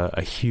that's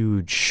a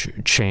huge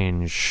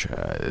change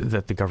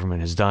that the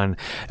government has done.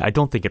 I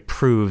don't think it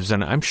proves,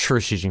 and I'm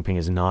sure Xi Jinping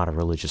is not a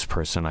religious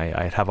person.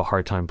 I'd have a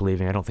hard time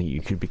believing. I don't think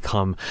you could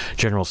become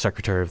General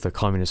Secretary of the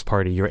Communist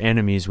Party. Your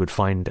enemies would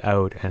find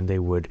out and they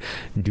would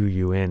do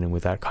you in, and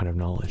with that kind of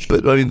knowledge.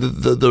 But I mean,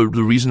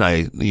 the reason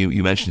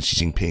you mentioned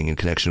Xi Jinping in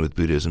connection with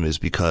Buddhism is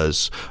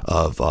because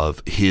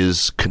of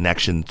his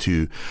connection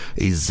to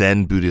a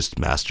Zen Buddhist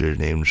master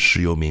named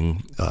Shi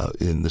Youming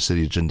in the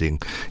city of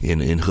Zhending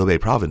in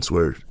Hebei province,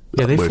 where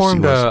they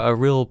formed a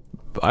real,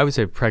 I would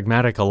say,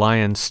 pragmatic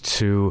alliance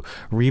to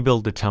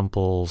rebuild the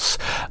temples.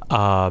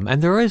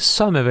 And there is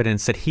some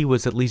evidence that he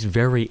was at least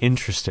very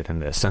interested in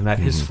this, and that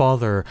his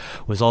father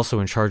was also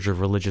in charge of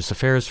religious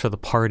affairs for the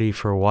party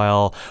for a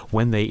while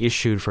when they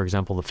issued, for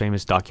example, the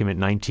famous Document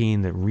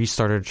 19 that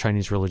restarted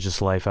Chinese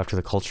religious life after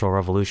the Cultural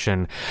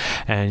Revolution.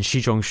 And Xi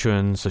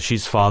Zhongxun, so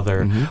Xi's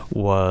father,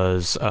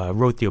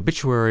 wrote the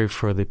obituary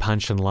for the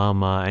Panchen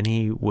Lama, and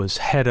he was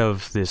head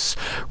of this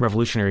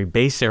revolutionary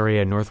base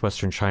area in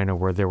northwestern China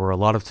where there were a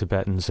lot of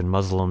Tibetans and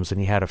Muslims, and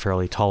he had a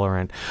fairly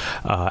tolerant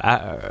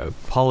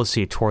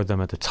policy toward them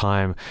at the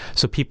time.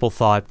 So people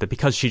thought that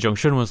because Xi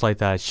Zhongxun was like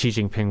that, Xi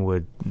Jinping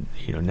would,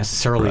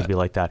 necessarily be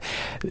like that.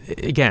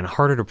 Again,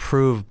 harder to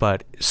prove,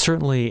 but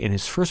certainly in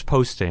his first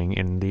posting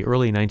in the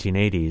early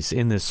 1980s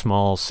in this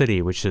small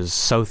city, which is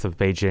south of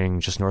Beijing,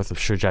 just north of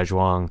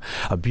Shijiazhuang,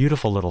 a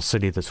beautiful little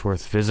city that's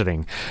worth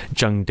visiting,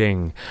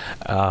 Zhengding,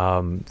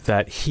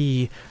 that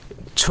he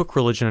took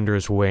religion under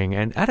his wing.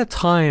 And at a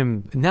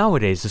time,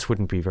 nowadays, this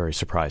wouldn't be very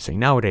surprising.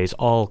 Nowadays,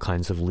 all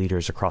kinds of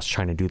leaders across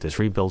China do this,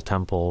 rebuild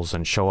temples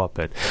and show up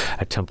at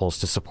temples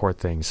to support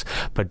things.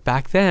 But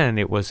back then,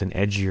 it was an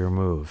edgier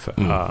move.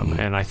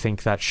 And I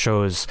think that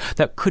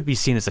could be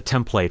seen as a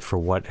template for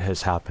what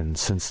has happened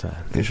since then.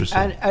 Interesting.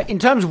 And in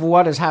terms of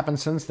what has happened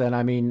since then,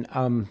 I mean,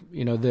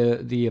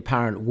 the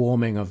apparent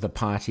warming of the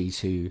party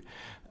to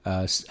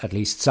at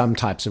least some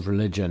types of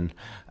religion,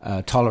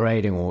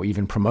 tolerating or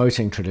even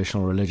promoting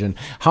traditional religion.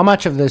 How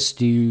much of this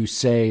do you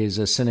say is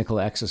a cynical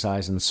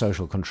exercise in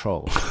social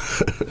control?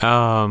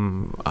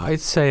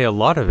 I'd say a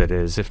lot of it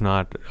is, if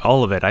not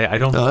all of it. I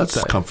don't. No,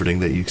 that's comforting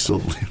that you still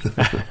believe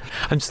that.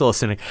 I'm still a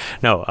cynic.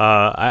 No,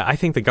 I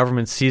think the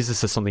government sees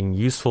this as something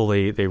useful.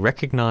 They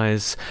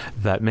recognize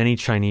that many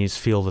Chinese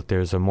feel that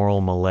there's a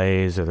moral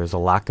malaise or there's a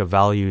lack of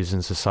values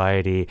in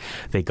society.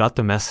 They got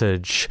the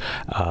message,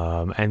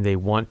 and they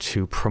want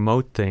to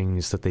promote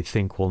things that they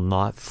think will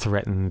not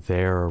threaten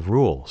their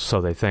rule. So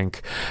they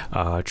think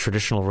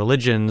traditional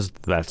religions,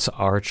 that's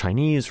our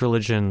Chinese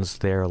religions,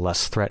 they're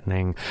less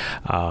threatening.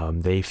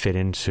 They fit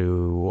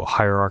into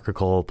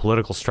hierarchical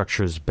political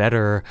structures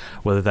better.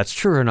 Whether that's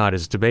true or not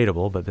is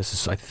debatable, but this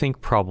is, I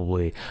think,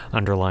 probably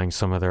underlying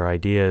some of their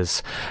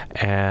ideas.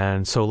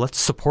 And so let's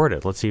support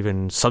it. Let's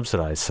even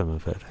subsidize some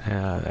of it,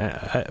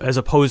 as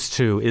opposed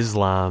to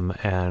Islam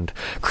and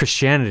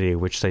Christianity,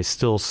 which they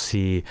still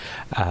see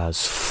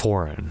as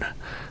foreign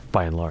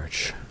by and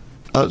large.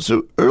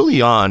 So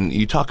early on,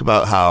 you talk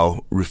about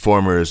how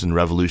reformers and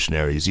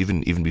revolutionaries,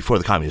 even before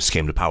the communists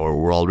came to power,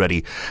 were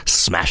already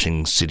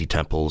smashing city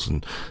temples,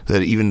 and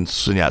that even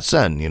Sun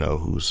Yat-sen,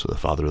 who's the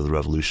father of the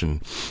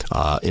revolution,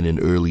 in an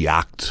early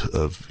act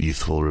of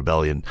youthful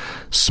rebellion,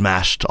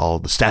 smashed all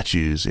the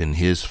statues in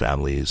his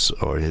family's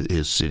or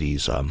his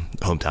city's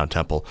hometown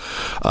temple.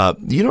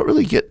 You don't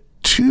really get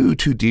too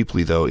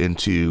deeply, though,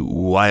 into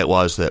why it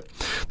was that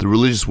the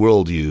religious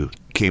worldview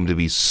came to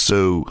be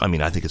so, I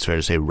mean, I think it's fair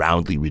to say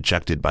roundly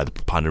rejected by the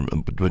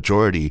preponderant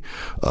majority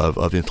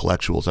of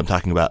intellectuals. I'm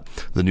talking about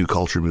the New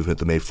Culture movement,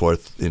 the May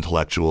 4th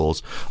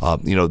intellectuals.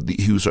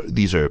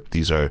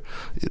 These are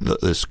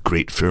this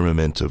great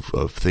firmament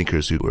of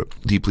thinkers who were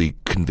deeply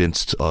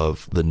convinced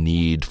of the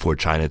need for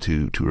China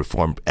to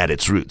reform at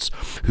its roots,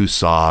 who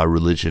saw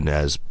religion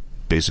as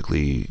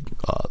basically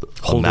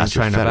holding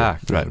China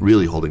back, right?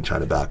 Really holding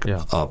China back.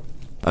 Yeah.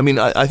 I mean,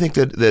 I think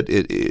that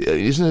it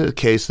isn't it a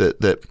case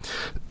that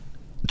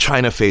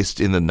China faced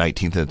in the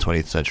 19th and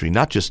 20th century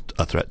not just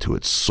a threat to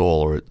its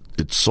soul or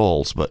its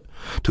souls, but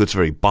to its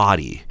very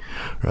body,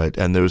 right?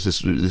 And there was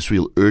this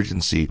real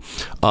urgency.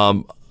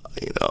 What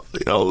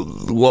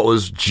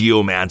was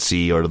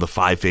geomancy or the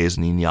 5-phase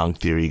yin yang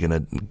theory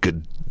going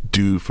to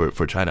do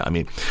for China? I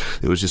mean,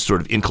 it was just sort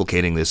of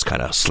inculcating this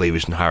kind of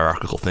slavish and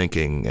hierarchical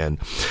thinking, and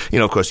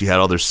of course, you had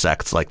other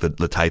sects like the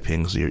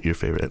Taipings, your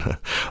favorite,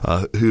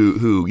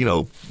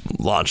 who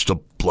launched a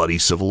bloody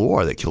civil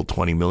war that killed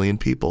 20 million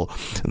people,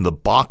 and the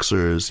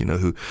Boxers,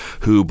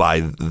 who by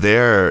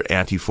their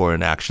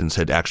anti-foreign actions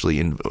had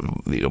actually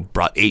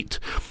brought 8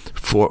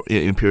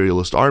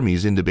 imperialist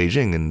armies into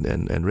Beijing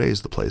and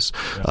raised the place.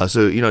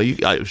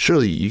 Yeah.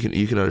 Surely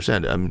you can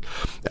understand.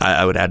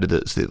 I would add to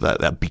this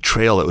that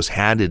betrayal that was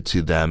handed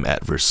to them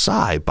at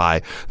Versailles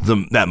by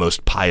that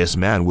most pious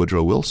man,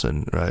 Woodrow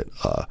Wilson, right?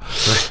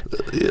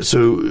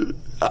 So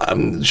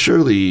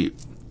surely.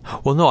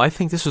 Well, no, I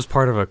think this was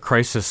part of a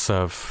crisis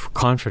of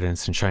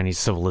confidence in Chinese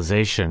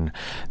civilization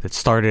that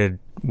started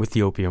with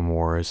the Opium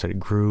Wars, that it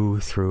grew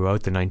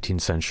throughout the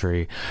 19th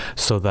century,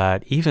 so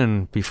that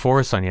even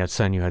before Sun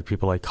Yat-sen, you had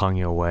people like Kang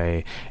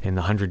Youwei in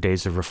the 100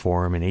 Days of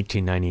Reform in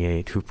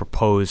 1898 who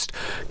proposed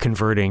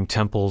converting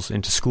temples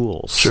into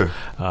schools, sure.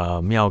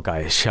 Miao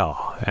Gai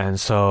Xiao. And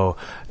so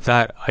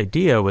that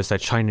idea was that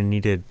China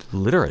needed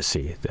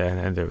literacy,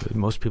 and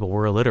most people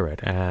were illiterate.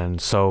 And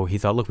so he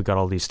thought, look, we got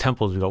all these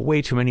temples, we got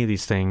way too many of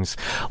these things,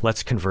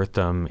 let's convert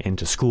them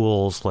into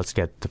schools, let's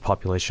get the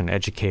population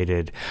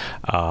educated,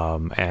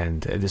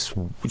 and this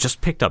just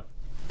picked up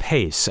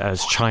pace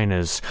as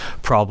China's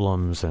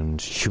problems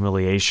and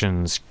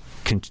humiliations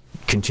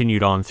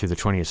continued on through the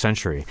 20th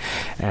century,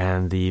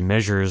 and the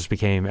measures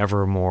became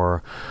ever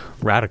more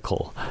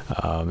radical,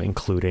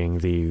 including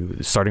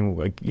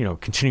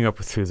continuing up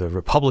through the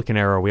Republican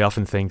era. We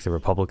often think the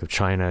Republic of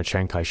China,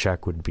 Chiang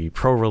Kai-shek, would be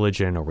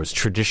pro-religion or was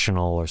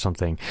traditional or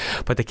something,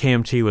 but the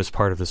KMT was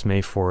part of this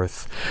May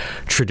 4th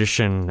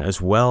tradition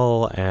as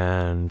well,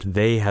 and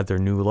they had their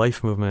New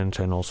Life movement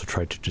and also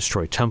tried to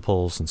destroy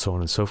temples and so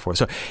on and so forth.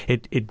 So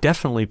it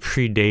definitely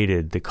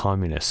predated the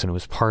communists, and it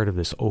was part of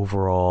this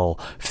overall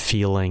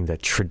feeling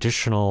that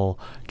traditional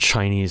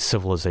Chinese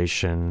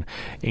civilization,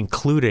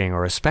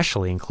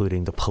 especially including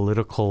the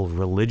political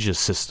religious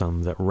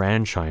system that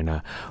ran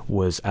China,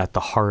 was at the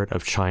heart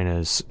of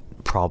China's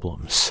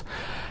problems.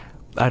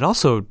 I'd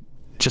also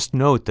just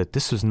note that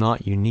this was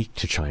not unique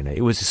to China.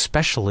 It was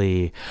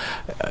especially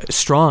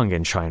strong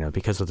in China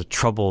because of the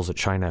troubles that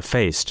China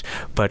faced.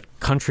 But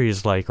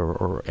countries like,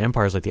 or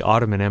empires like the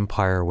Ottoman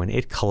Empire, when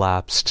it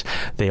collapsed,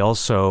 they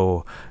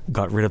also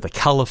got rid of the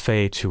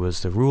Caliphate, who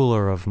was the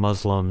ruler of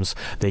Muslims.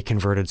 They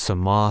converted some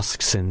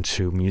mosques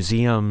into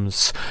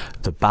museums.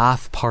 The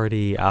Ba'ath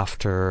Party,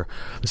 after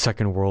the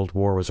Second World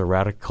War, was a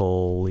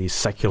radically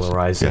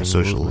secularizing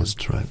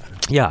socialist, movement.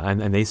 Right? Yeah,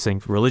 and they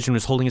think religion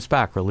is holding us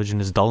back.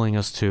 Religion is dulling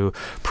us to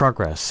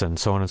progress, and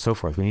so on and so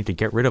forth. We need to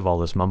get rid of all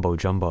this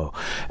mumbo-jumbo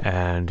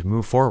and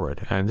move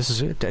forward. And this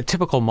is a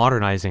typical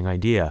modernizing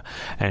idea.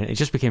 And it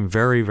just became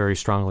very, very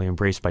strongly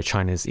embraced by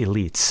China's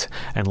elites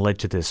and led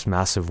to this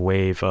massive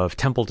wave of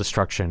temple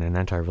destruction and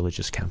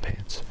anti-religious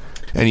campaigns.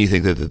 And you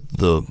think that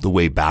the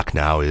way back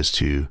now is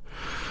to,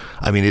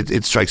 I mean,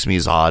 it strikes me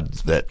as odd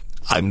that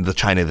the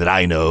China that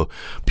I know,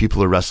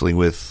 people are wrestling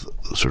with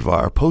sort of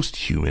our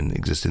post-human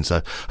existence.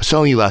 I was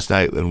telling you last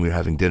night when we were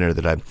having dinner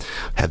that I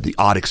had the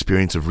odd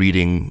experience of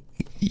reading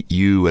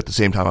you at the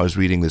same time I was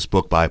reading this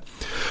book by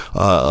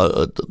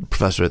a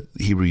professor at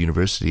Hebrew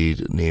University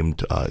named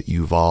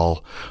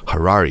Yuval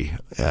Harari,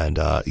 and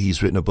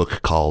he's written a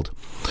book called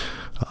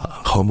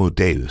Homo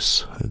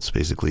Deus. It's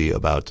basically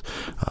about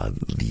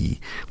the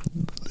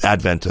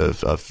advent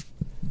of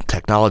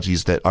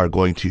technologies that are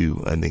going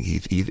to, I think he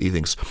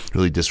thinks,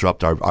 really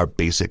disrupt our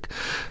basic,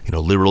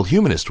 liberal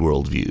humanist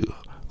worldview.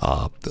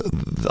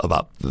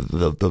 About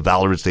the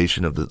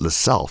valorization of the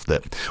self,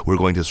 that we're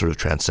going to sort of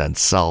transcend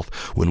self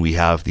when we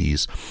have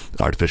these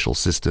artificial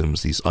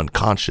systems, these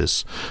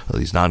unconscious,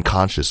 these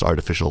non-conscious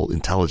artificial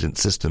intelligent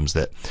systems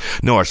that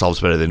know ourselves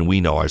better than we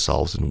know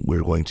ourselves, and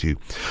we're going to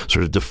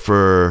sort of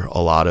defer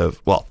a lot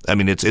of, well, I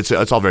mean, it's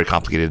all very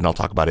complicated, and I'll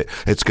talk about it.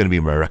 It's going to be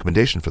my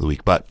recommendation for the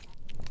week, but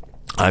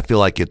I feel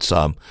like it's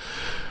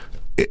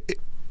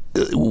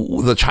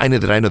the China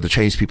that I know, the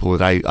Chinese people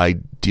that I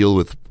deal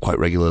with quite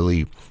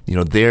regularly,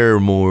 they're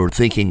more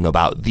thinking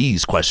about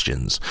these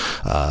questions.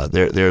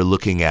 They're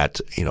looking at,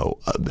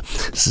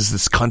 this is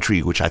this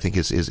country which I think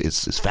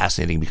is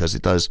fascinating because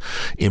it does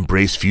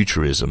embrace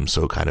futurism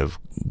so kind of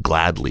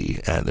gladly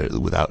and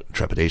without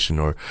trepidation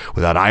or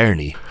without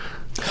irony.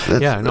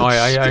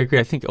 I agree.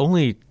 I think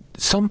only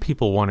some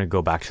people want to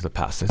go back to the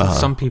past.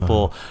 Some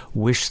people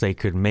wish they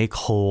could make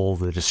whole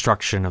the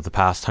destruction of the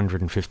past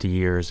 150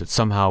 years, that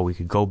somehow we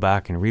could go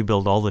back and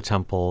rebuild all the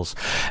temples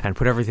and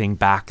put everything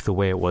back the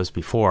way it was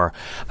before.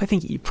 I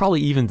think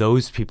probably even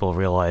those people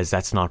realize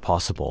that's not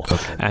possible,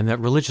 and that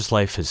religious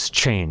life has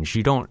changed.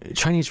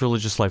 Chinese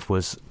religious life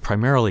was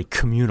primarily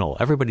communal.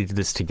 Everybody did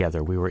this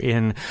together. We were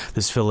in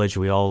this village.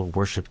 We all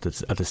worshipped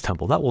at this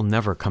temple. That will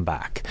never come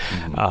back.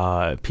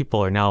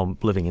 People are now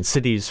living in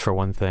cities, for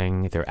one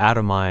thing. They're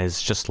atomized,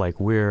 just like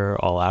we're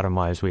all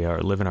atomized. We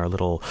live in our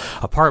little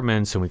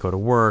apartments, and we go to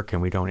work, and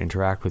we don't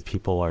interact with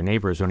people. Our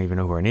neighbors don't even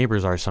know who our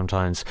neighbors are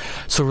sometimes.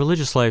 So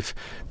religious life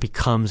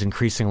becomes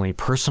increasingly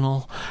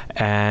personal,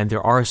 and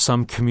there are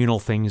some communal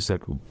things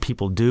that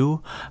people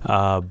do,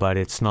 but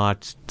it's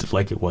not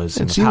like it was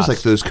in the past. It seems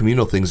like those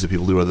communal things that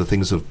people do are the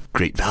things of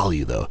great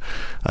value, though.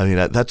 I mean,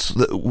 that's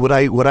what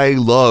I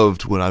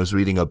loved when I was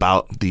reading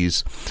about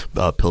these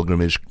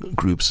pilgrimage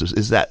groups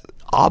is that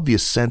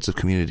obvious sense of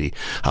community,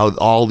 how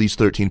all these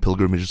 13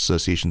 pilgrimage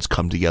associations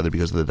come together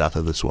because of the death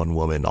of this one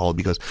woman, all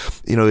because,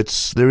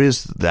 there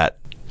is that.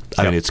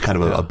 I mean, it's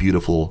kind of a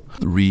beautiful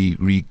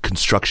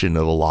reconstruction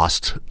of a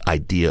lost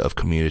idea of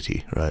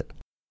community, right?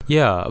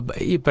 Yeah,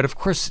 but of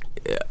course,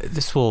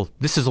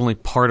 this is only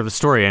part of the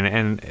story,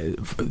 and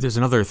there's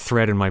another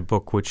thread in my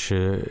book, which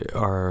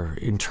are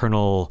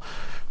internal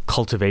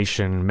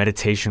cultivation,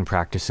 meditation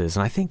practices,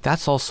 and I think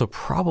that's also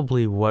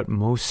probably what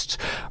most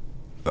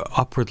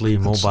upwardly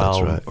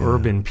mobile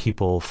urban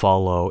people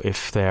follow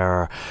if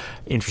they're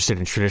interested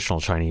in traditional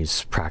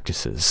Chinese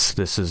practices.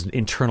 This is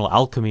internal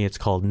alchemy. It's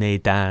called Nei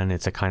Dan.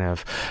 It's a kind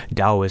of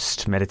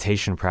Taoist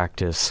meditation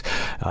practice.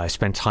 I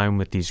spend time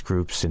with these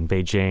groups in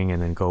Beijing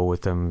and then go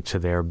with them to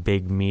their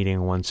big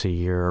meeting once a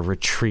year, a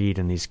retreat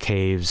in these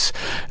caves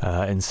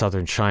in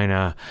southern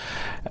China.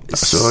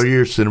 So are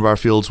your cinnabar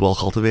fields well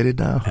cultivated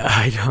now?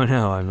 I don't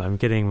know. I'm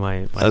getting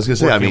my I was going to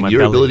say, I mean,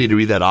 your ability to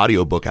read that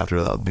audiobook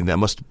after that, I mean, that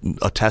must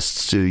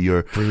attest to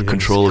your breathing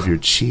control of your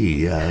qi.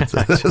 Yeah,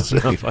 that's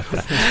really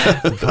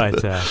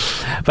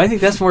but I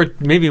think that's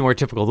maybe more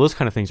typical. Those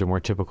kind of things are more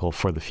typical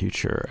for the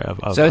future.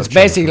 So it's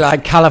basically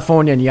like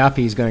Californian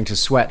yuppies going to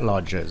sweat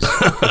lodges.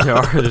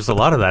 There's a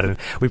lot of that, and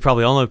we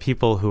probably all know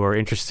people who are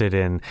interested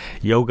in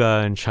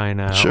yoga in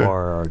China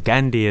or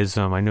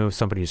Gandhiism. I know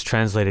somebody who's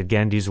translated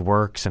Gandhi's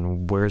works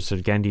and wears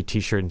a Gandhi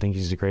T-shirt and thinks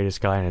he's the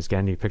greatest guy and has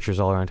Gandhi pictures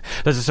all around.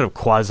 There's a sort of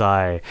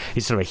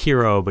he's sort of a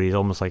hero, but he's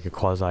almost like a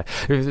quasi.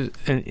 And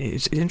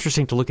it's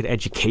interesting to look at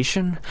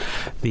education.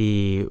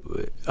 I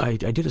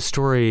did a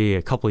story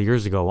a couple of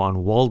years ago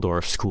on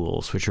Waldorf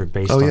schools, which are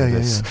based on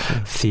this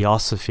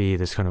theosophy,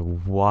 this kind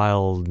of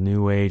wild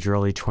New Age,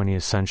 early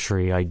 20th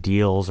century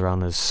ideals around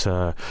this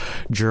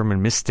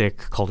German mystic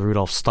called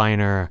Rudolf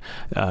Steiner.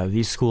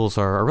 These schools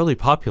are really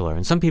popular,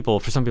 and for some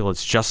people,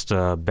 it's just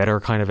a better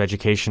kind of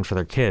education for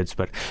their kids.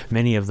 But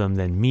many of them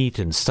then meet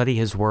and study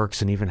his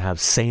works and even have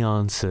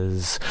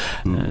seances.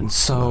 And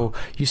so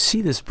you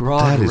see this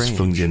broad range. That is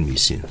Fengjian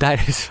Mixin.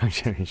 That is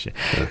Fengjian Mixin.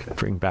 Okay.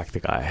 Bring back the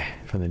guy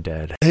from the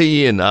dead. Hey,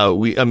 Ian,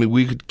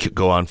 we could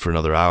go on for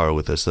another hour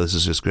with this. This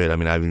is just great. I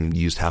mean, I haven't even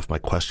used half my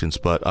questions,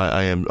 but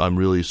I'm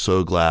really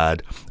so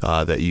glad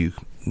that you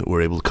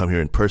were able to come here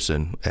in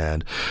person,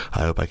 and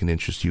I hope I can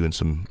interest you in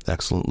some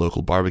excellent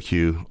local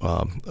barbecue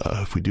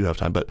if we do have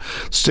time. But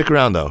stick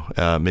around, though.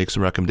 Make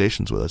some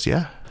recommendations with us,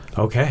 yeah?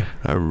 Okay.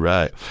 All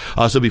right.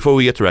 So before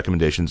we get to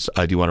recommendations,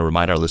 I do want to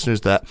remind our listeners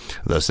that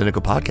the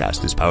Sinica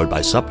Podcast is powered by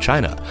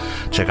SupChina.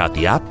 Check out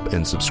the app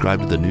and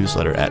subscribe to the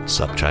newsletter at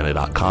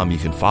supchina.com. You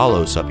can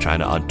follow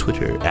SupChina on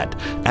Twitter at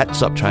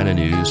SupChina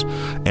News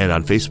and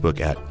on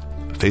Facebook at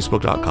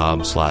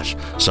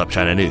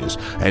facebook.com/SupChina News.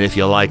 And if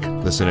you like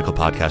the Sinica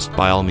Podcast,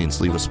 by all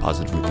means, leave us a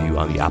positive review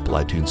on the Apple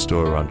iTunes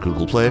Store or on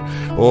Google Play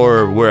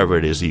or wherever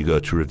it is that you go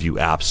to review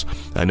apps.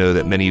 I know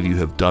that many of you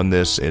have done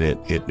this, and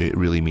it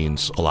really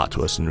means a lot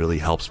to us and really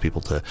helps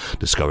people to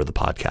discover the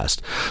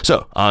podcast.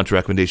 So, on to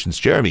recommendations.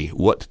 Jeremy,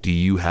 what do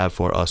you have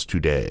for us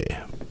today?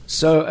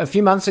 So a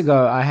few months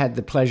ago, I had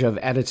the pleasure of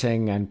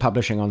editing and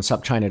publishing on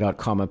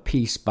SupChina.com a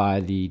piece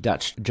by the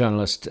Dutch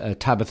journalist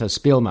Tabitha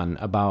Spielman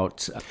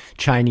about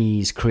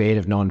Chinese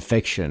creative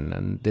nonfiction.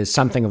 And there's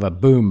something of a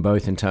boom,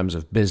 both in terms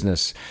of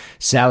business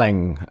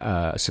selling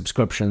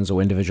subscriptions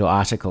or individual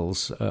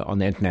articles on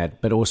the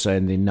internet, but also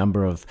in the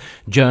number of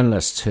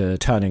journalists who are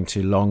turning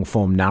to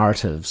long-form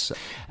narratives.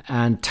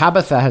 And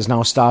Tabitha has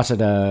now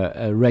started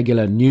a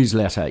regular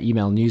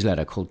email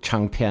newsletter called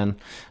Changpian,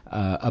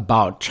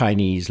 about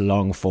Chinese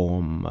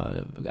long-form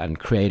and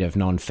creative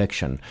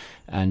nonfiction.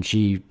 And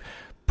she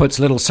puts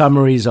little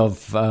summaries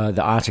of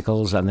the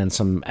articles and then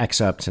some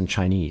excerpts in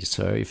Chinese.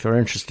 So if you're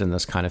interested in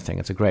this kind of thing,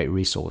 it's a great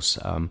resource.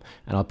 And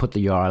I'll put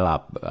the URL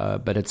up,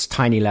 but it's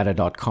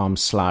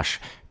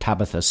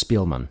tinyletter.com/Tabitha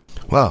Spielman.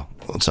 Wow,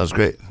 that sounds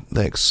great.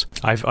 Thanks.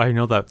 I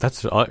know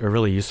that's a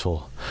really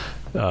useful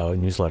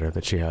newsletter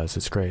that she has.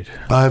 It's great.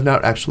 I've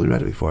not actually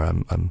read it before.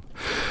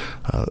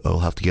 I'll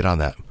have to get on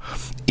that.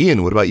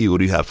 Ian, what about you? What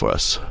do you have for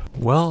us?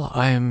 Well,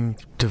 I'm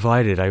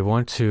divided. I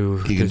want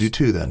to... You can do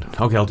two then.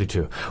 Okay, I'll do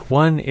two.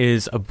 One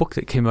is a book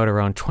that came out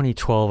around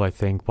 2012, I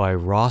think, by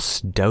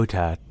Ross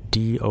Douthat.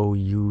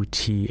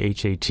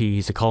 Douthat.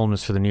 He's a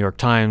columnist for the New York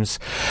Times,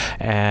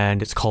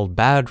 and it's called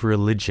Bad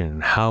Religion: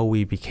 How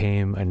We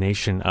Became a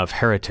Nation of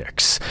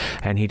Heretics.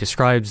 And he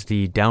describes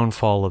the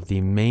downfall of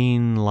the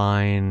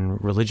mainline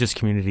religious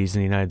communities in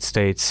the United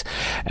States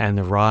and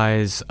the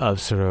rise of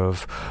sort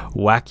of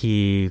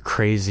wacky,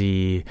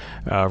 crazy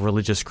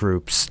religious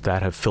groups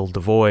that have filled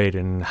the void,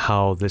 and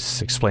how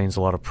this explains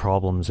a lot of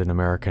problems in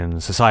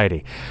American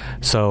society.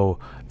 So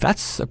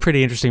that's a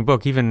pretty interesting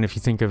book, even if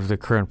you think of the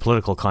current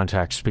political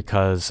context,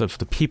 because of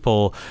the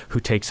people who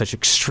take such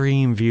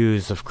extreme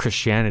views of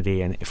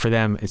Christianity. And for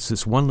them, it's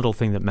this one little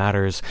thing that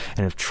matters.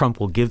 And if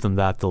Trump will give them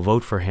that, they'll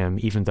vote for him,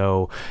 even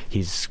though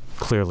he's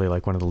clearly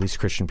like one of the least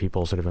Christian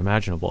people sort of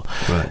imaginable.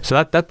 Right.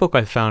 So that book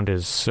I found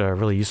is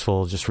really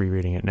useful, just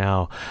rereading it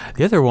now.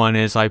 The other one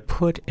is I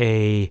put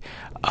a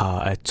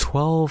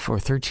 12 or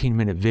 13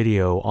 minute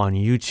video on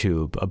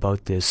YouTube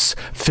about this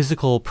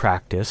physical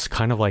practice,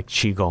 kind of like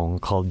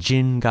Qigong, called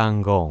Jin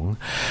Gang Gong.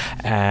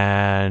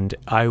 And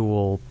I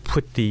will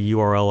put the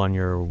URL on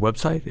your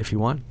website if you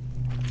want.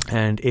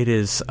 And it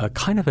is a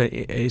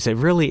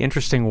really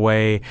interesting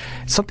way,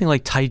 something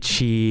like Tai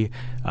Chi.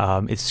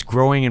 It's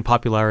growing in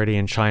popularity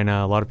in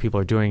China. A lot of people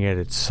are doing it.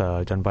 It's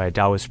done by a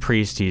Taoist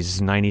priest. He's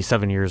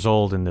 97 years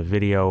old, and the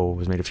video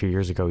was made a few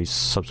years ago. He's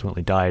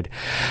subsequently died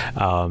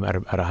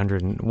at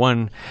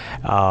 101.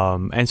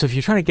 And so if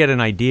you're trying to get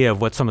an idea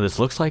of what some of this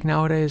looks like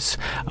nowadays,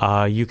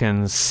 you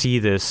can see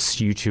this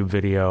YouTube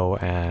video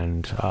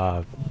and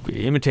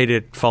imitate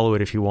it, follow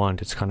it if you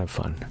want. It's kind of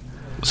fun.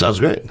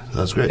 Sounds great.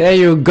 That's great. There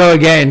you go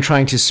again,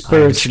 trying to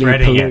spiritually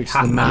pollute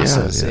the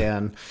masses.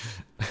 Yeah.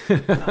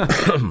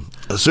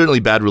 Certainly,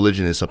 Bad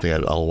Religion is something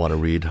I'll want to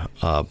read.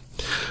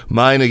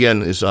 Mine,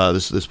 again, is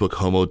this book,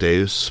 Homo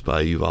Deus,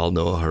 by Yuval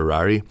Noah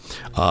Harari.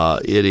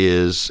 It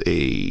is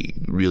a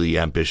really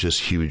ambitious,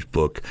 huge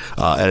book.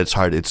 At its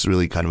heart, it's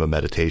really kind of a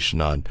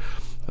meditation on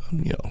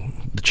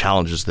the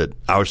challenges that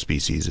our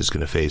species is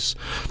going to face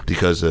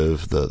because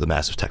of the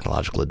massive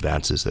technological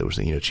advances that we're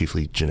seeing,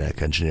 chiefly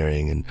genetic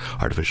engineering and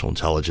artificial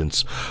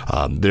intelligence.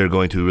 They're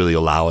going to really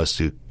allow us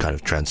to kind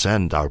of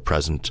transcend our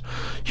present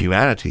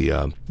humanity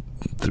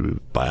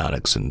through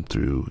bionics and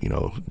through,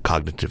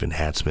 cognitive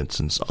enhancements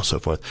and so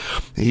forth.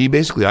 He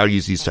basically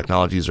argues these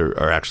technologies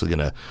are actually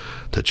going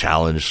to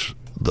challenge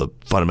the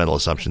fundamental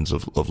assumptions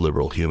of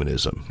liberal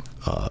humanism.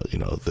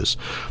 This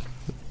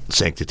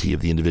sanctity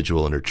of the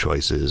individual and her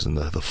choices and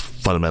the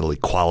fundamental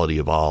equality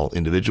of all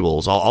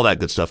individuals, all that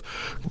good stuff.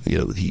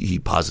 He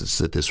posits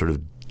that this sort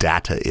of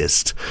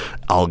dataist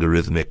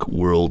algorithmic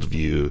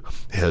worldview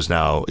is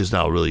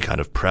now really kind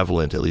of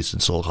prevalent, at least in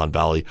Silicon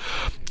Valley,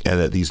 and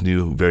that these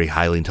new very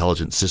highly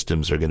intelligent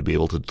systems are going to be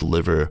able to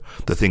deliver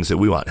the things that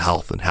we want: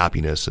 health and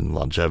happiness and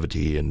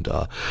longevity and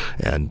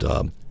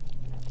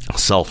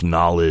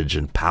self-knowledge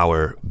and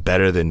power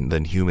better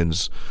than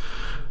humans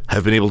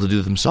have been able to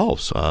do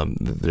themselves.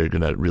 They're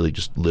going to really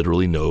just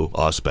literally know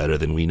us better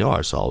than we know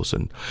ourselves.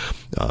 And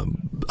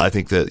I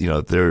think that,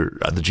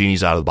 the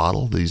genie's out of the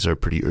bottle. These are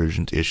pretty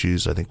urgent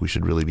issues. I think we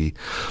should really be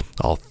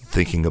all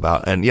thinking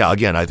about. And yeah,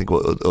 again, I think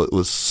what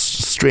was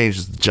strange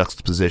is the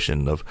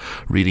juxtaposition of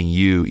reading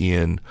you,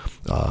 Ian.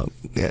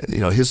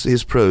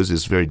 His prose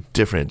is very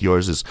different.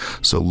 Yours is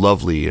so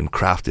lovely and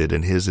crafted,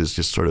 and his is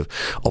just sort of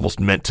almost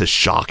meant to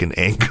shock and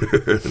anger.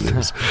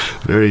 It's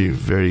very,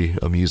 very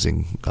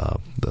amusing,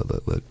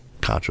 the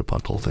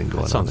contrapuntal thing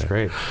going on there. Sounds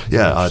great.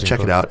 Yeah, check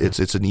it out.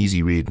 It's an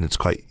easy read, and it's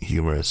quite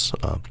humorous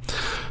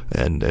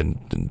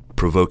and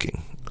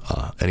provoking.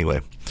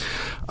 Anyway,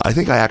 I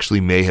think I actually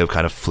may have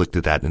kind of flicked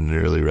at that in an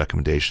earlier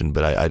recommendation,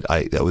 but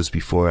I that was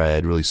before I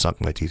had really sunk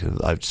my teeth into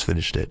it. I've just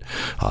finished it.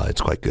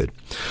 It's quite good.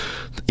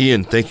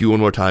 Ian, thank you one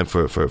more time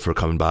for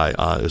coming by.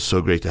 It's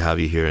so great to have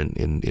you here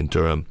in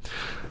Durham.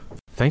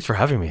 Thanks for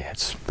having me.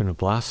 It's been a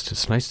blast.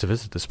 It's nice to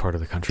visit this part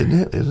of the country.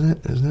 Isn't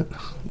it?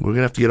 We're going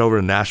to have to get over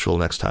to Nashville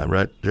next time,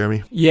 right,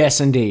 Jeremy? Yes,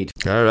 indeed.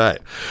 All right.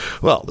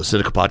 Well, the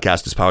Sinica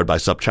Podcast is powered by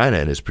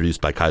SupChina and is produced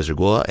by Kaiser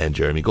Kuo and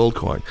Jeremy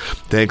Goldkorn.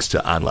 Thanks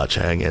to Anla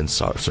Chang and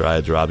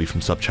Soraya Darabi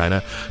from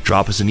SupChina.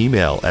 Drop us an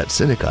email at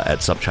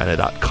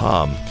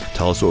sinica@supchina.com.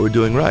 Tell us what we're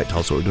doing right. Tell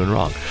us what we're doing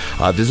wrong.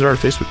 Visit our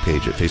Facebook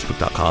page at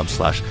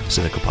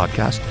facebook.com/Sinica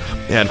Podcast.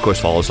 And, of course,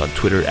 follow us on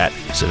Twitter at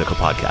Sinica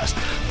Podcast.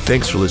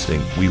 Thanks for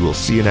listening. We will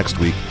see you next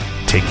week.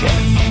 Take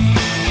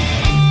care.